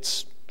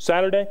it's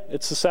Saturday,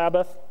 it's the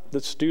Sabbath,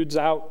 this dude's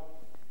out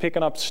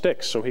picking up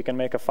sticks so he can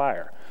make a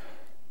fire.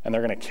 And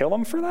they're going to kill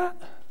him for that?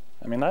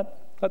 I mean, that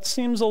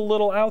seems a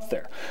little out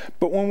there.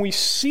 But when we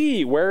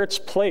see where it's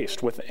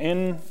placed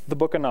within the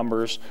book of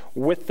Numbers,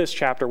 with this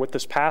chapter, with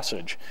this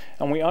passage,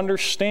 and we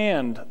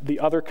understand the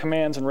other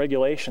commands and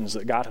regulations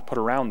that God had put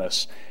around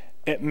this,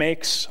 it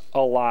makes a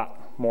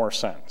lot more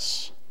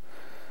sense.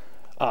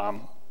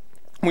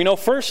 We know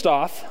first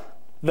off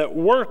that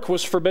work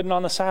was forbidden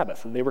on the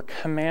Sabbath. They were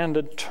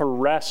commanded to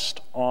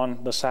rest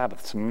on the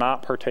Sabbath, to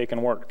not partake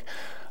in work.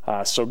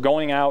 So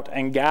going out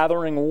and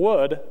gathering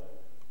wood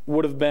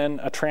would have been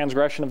a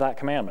transgression of that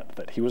commandment,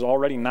 that he was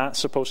already not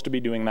supposed to be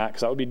doing that,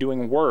 because that would be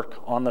doing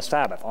work on the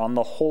Sabbath, on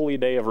the holy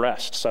day of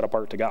rest set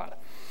apart to God.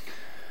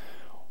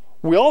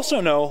 We also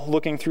know,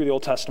 looking through the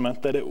Old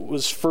Testament, that it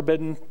was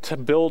forbidden to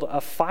build a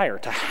fire,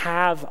 to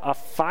have a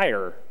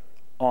fire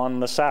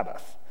on the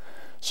Sabbath.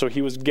 So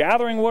he was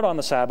gathering wood on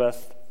the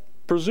Sabbath,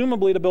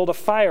 presumably to build a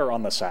fire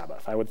on the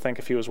Sabbath. I would think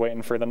if he was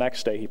waiting for the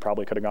next day, he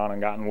probably could have gone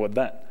and gotten wood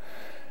then.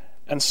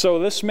 And so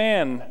this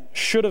man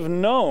should have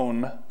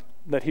known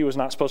that he was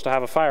not supposed to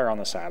have a fire on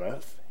the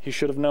Sabbath. He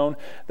should have known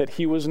that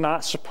he was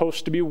not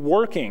supposed to be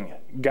working,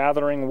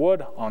 gathering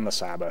wood on the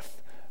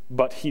Sabbath,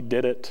 but he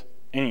did it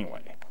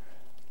anyway.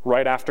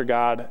 Right after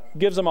God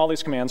gives them all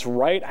these commands,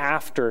 right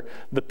after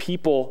the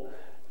people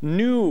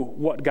knew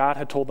what God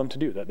had told them to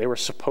do, that they were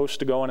supposed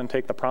to go in and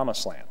take the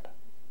promised land,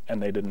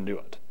 and they didn't do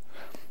it.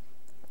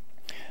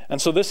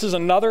 And so this is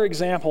another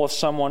example of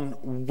someone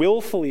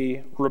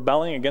willfully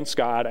rebelling against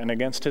God and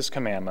against his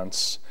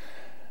commandments.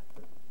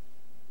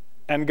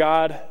 And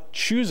God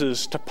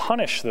chooses to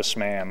punish this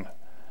man,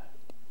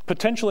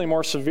 potentially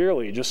more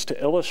severely, just to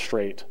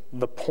illustrate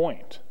the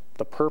point,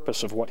 the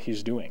purpose of what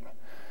he's doing.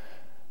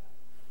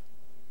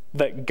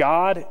 That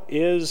God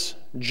is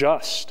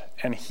just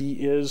and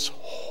he is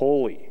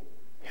holy.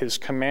 His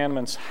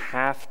commandments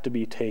have to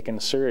be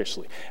taken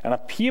seriously. And a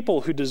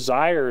people who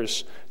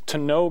desires to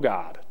know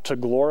God, to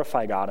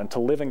glorify God, and to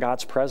live in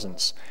God's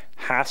presence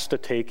has to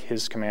take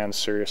his commands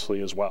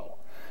seriously as well.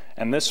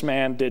 And this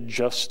man did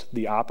just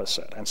the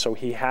opposite. And so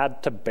he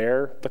had to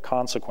bear the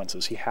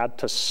consequences. He had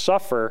to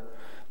suffer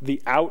the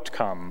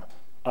outcome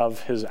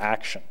of his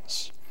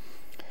actions.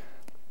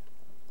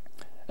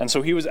 And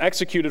so he was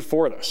executed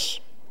for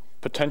this,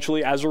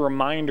 potentially as a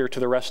reminder to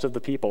the rest of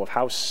the people of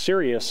how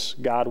serious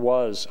God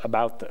was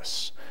about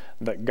this,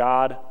 that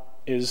God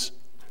is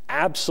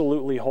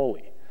absolutely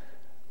holy,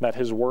 that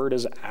his word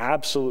is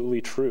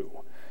absolutely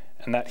true,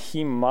 and that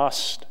he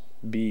must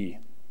be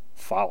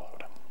followed.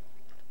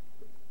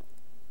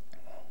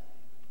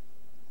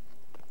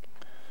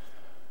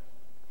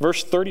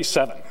 Verse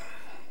 37,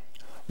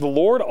 the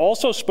Lord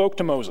also spoke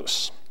to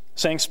Moses,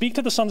 saying, "Speak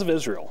to the sons of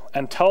Israel,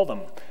 and tell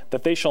them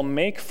that they shall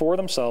make for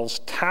themselves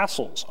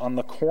tassels on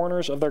the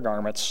corners of their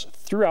garments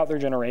throughout their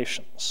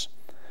generations,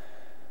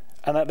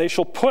 and that they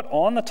shall put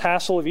on the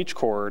tassel of each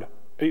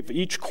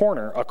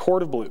corner a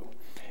cord of blue.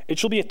 It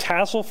shall be a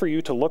tassel for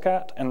you to look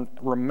at and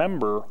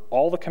remember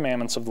all the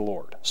commandments of the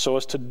Lord, so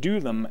as to do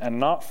them and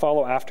not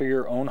follow after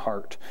your own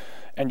heart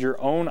and your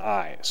own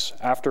eyes,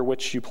 after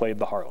which you played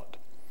the harlot.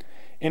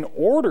 In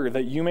order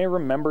that you may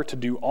remember to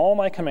do all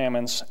my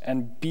commandments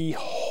and be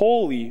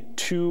holy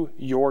to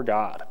your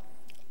God.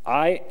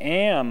 I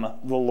am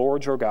the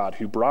Lord your God,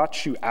 who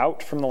brought you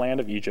out from the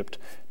land of Egypt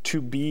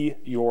to be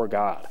your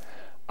God.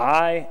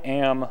 I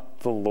am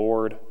the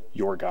Lord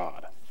your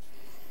God."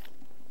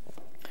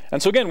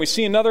 And so again, we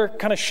see another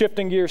kind of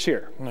shifting gears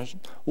here. There's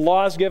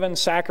laws given,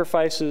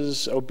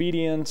 sacrifices,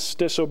 obedience,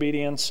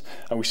 disobedience.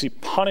 And we see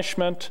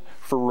punishment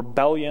for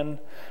rebellion.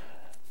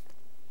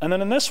 And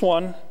then in this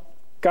one,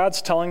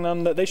 God's telling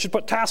them that they should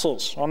put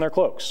tassels on their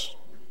cloaks.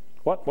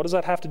 What does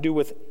that have to do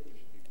with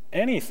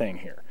anything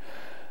here?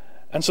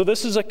 And so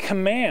this is a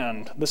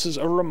command. This is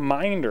a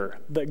reminder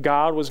that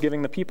God was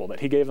giving the people, that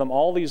he gave them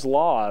all these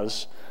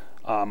laws,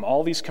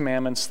 all these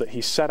commandments, that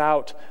he set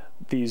out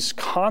these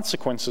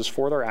consequences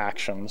for their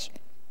actions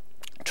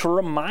to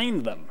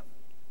remind them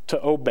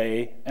to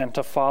obey and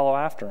to follow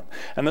after him.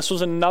 And this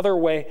was another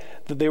way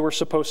that they were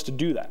supposed to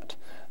do that.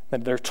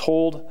 That they're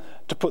told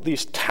to put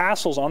these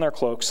tassels on their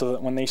cloaks so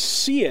that when they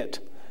see it,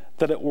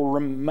 that it will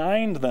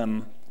remind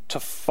them to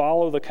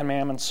follow the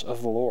commandments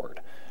of the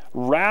Lord,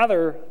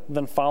 rather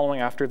than following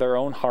after their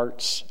own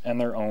hearts and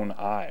their own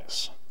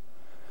eyes.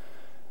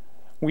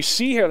 We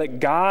see here that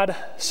God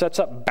sets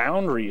up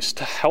boundaries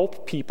to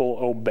help people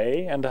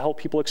obey and to help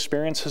people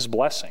experience his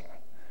blessing,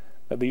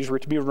 that these were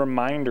to be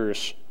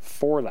reminders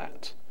for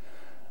that.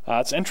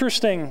 It's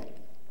interesting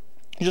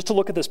just to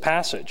look at this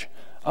passage.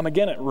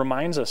 Again, it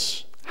reminds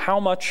us how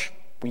much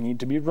we need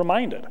to be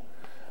reminded,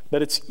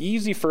 that it's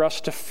easy for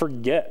us to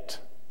forget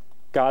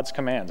God's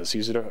commands. It's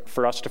easy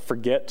for us to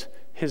forget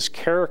his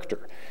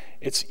character.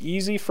 It's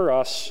easy for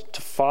us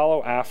to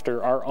follow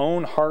after our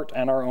own heart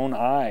and our own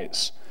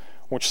eyes,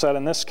 which said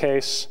in this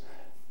case,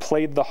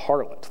 played the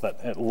harlot, that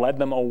it led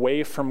them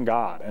away from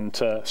God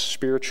into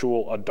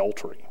spiritual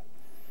adultery.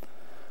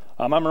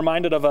 I'm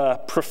reminded of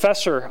a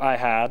professor I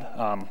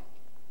had.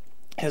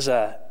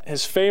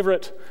 His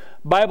favorite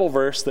Bible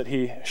verse that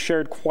he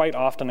shared quite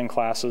often in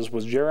classes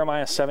was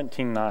Jeremiah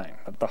 17:9,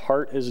 that the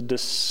heart is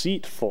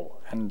deceitful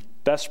and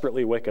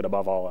desperately wicked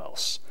above all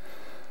else.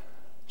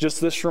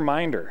 Just this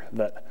reminder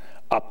that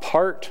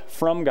apart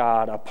from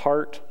God,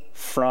 apart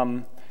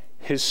from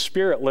his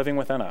Spirit living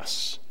within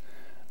us,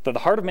 that the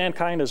heart of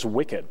mankind is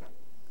wicked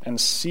and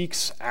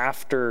seeks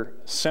after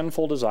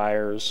sinful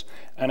desires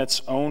and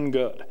its own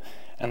good,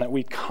 and that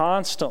we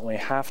constantly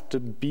have to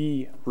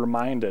be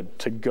reminded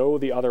to go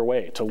the other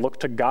way, to look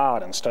to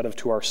God instead of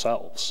to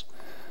ourselves.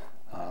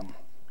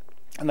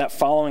 And that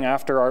following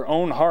after our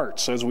own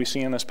hearts, as we see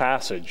in this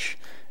passage,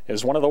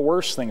 is one of the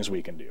worst things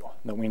we can do,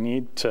 that we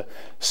need to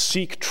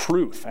seek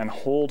truth and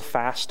hold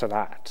fast to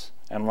that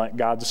and let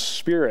God's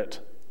Spirit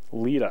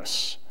lead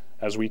us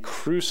as we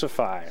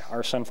crucify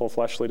our sinful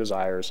fleshly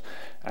desires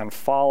and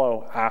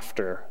follow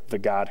after the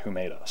God who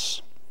made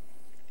us.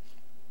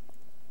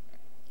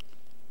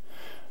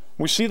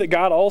 We see that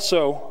God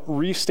also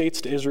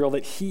restates to Israel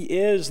that he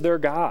is their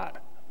God,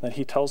 that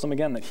he tells them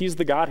again that he's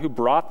the God who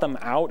brought them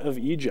out of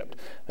Egypt,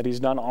 that he's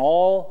done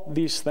all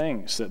these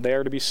things, that they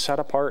are to be set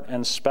apart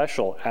and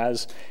special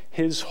as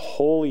his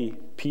holy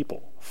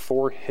people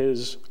for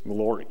his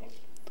glory.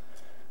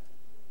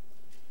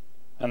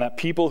 And that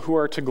people who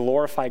are to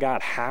glorify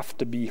God have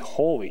to be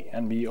holy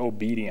and be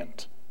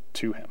obedient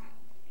to him.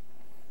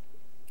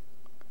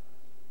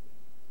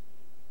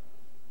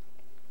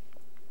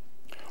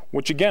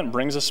 Which again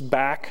brings us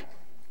back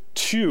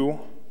to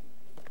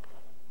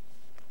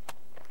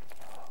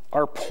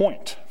our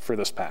point for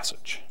this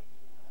passage.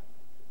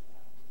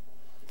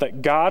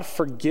 That God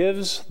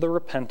forgives the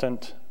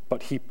repentant,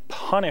 but he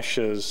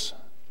punishes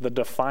the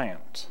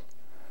defiant.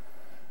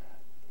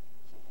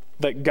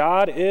 That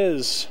God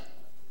is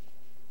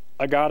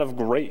a God of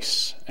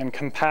grace and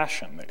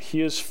compassion, that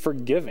he is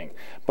forgiving,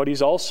 but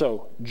he's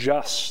also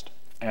just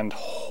and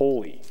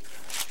holy.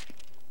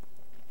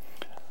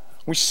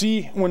 We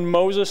see when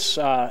Moses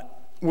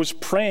was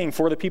praying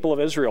for the people of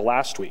Israel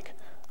last week,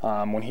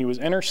 when he was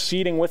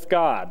interceding with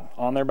God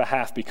on their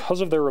behalf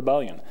because of their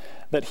rebellion,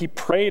 that he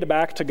prayed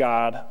back to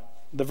God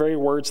the very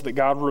words that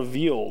God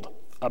revealed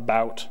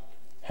about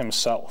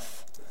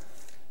himself.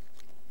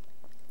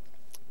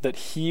 That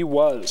he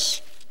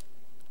was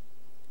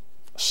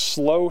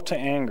slow to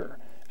anger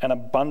and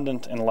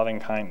abundant in loving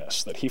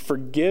kindness, that he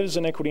forgives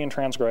iniquity and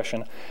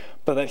transgression,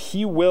 but that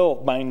he will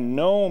by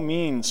no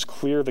means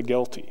clear the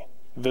guilty,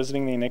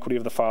 visiting the iniquity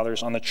of the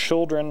fathers on the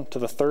children to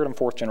the third and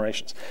fourth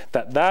generations.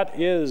 That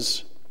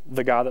is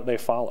the God that they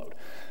followed.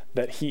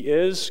 That he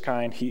is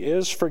kind, he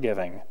is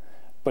forgiving,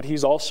 but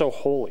he's also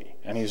holy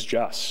and he's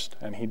just,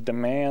 and he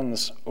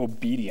demands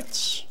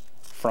obedience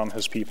from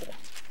his people.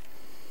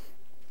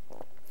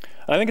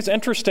 And I think it's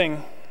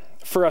interesting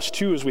for us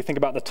too as we think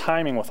about the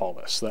timing with all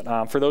this,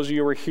 that for those of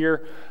you who were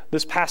here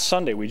this past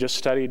Sunday, we just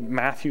studied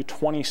Matthew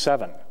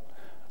 27,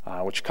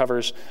 which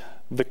covers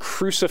the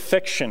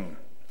crucifixion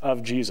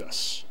of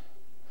Jesus.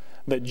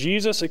 That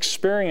Jesus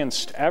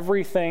experienced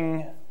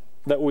everything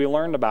that we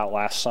learned about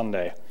last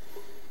Sunday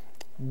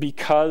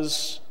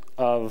because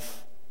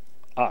of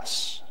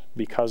us,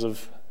 because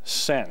of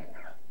sin,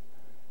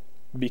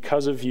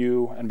 because of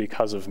you, and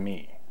because of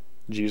me.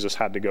 Jesus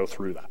had to go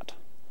through that.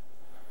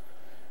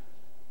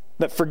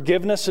 That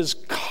forgiveness is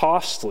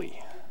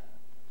costly.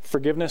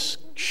 Forgiveness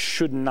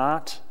should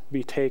not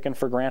be taken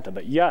for granted.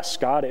 That yes,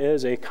 God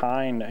is a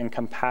kind and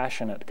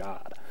compassionate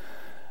God,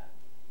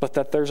 but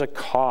that there's a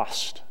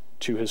cost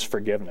to his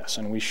forgiveness,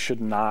 and we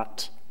should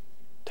not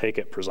take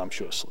it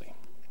presumptuously.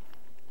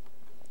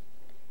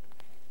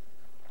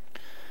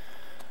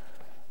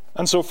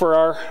 And so for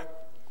our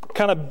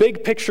kind of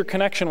big picture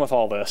connection with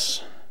all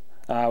this,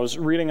 I was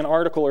reading an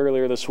article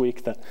earlier this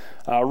week that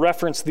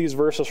referenced these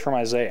verses from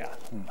Isaiah.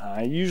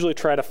 I usually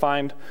try to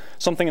find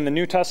something in the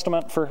New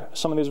Testament for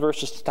some of these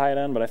verses to tie it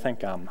in, but I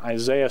think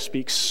Isaiah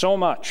speaks so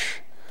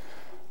much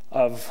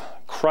of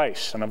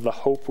Christ and of the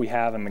hope we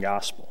have in the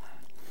gospel.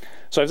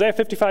 So Isaiah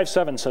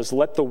 55:7 says,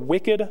 "Let the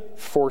wicked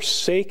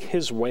forsake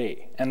his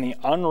way, and the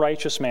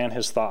unrighteous man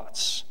his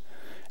thoughts,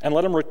 and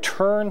let him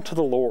return to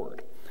the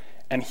Lord,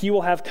 and he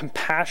will have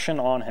compassion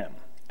on him,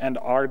 and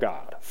our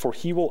God, for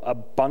he will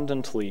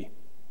abundantly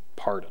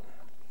pardon."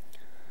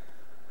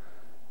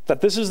 That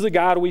this is the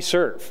God we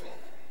serve,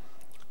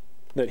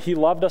 that he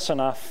loved us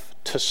enough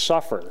to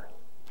suffer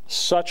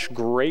such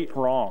great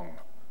wrong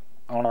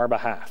on our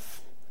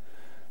behalf,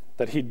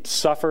 that he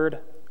suffered,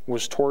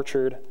 was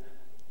tortured,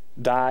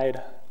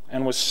 died,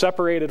 and was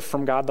separated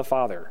from God the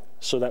Father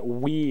so that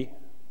we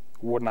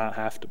would not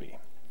have to be.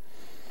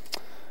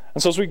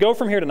 And so as we go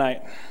from here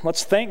tonight,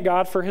 let's thank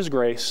God for his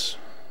grace.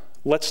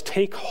 Let's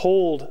take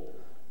hold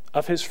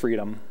of his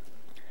freedom.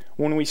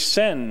 When we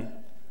sin,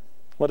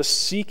 let us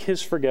seek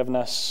his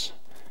forgiveness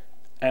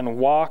and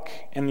walk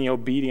in the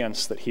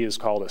obedience that he has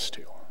called us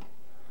to.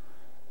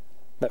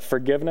 That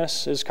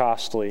forgiveness is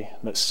costly,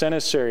 that sin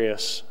is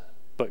serious,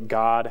 but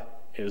God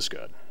is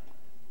good.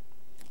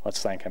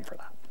 Let's thank him for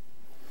that.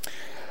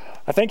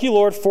 I thank you,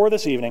 Lord, for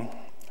this evening.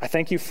 I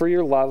thank you for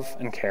your love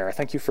and care. I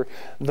thank you for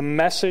the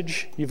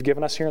message you've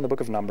given us here in the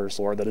book of Numbers,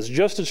 Lord, that is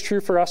just as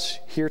true for us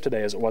here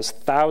today as it was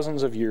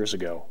thousands of years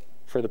ago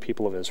for the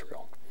people of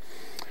Israel.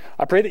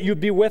 I pray that you'd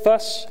be with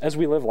us as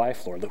we live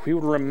life, Lord, that we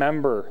would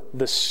remember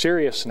the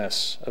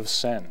seriousness of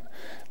sin,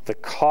 the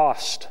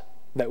cost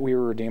that we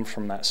were redeemed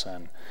from that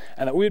sin,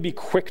 and that we would be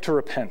quick to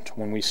repent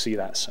when we see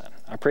that sin.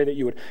 I pray that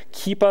you would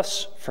keep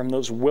us from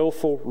those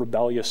willful,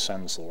 rebellious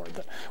sins, Lord,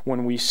 that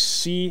when we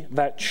see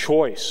that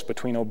choice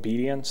between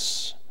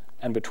obedience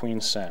and between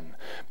sin,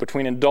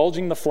 between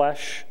indulging the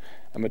flesh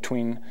and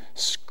between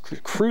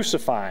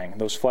crucifying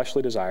those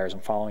fleshly desires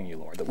and following you,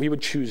 Lord, that we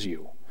would choose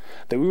you,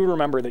 that we would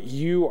remember that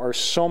you are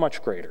so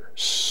much greater,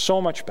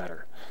 so much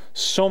better,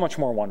 so much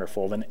more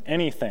wonderful than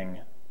anything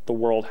the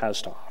world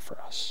has to offer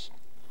us.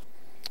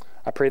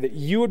 I pray that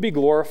you would be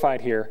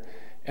glorified here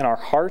in our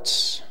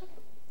hearts,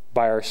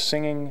 by our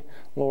singing,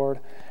 Lord,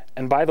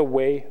 and by the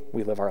way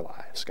we live our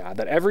lives, God,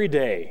 that every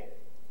day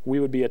we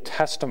would be a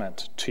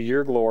testament to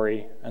your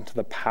glory and to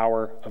the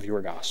power of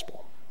your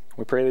gospel.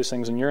 We pray these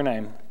things in your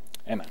name.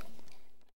 Amen.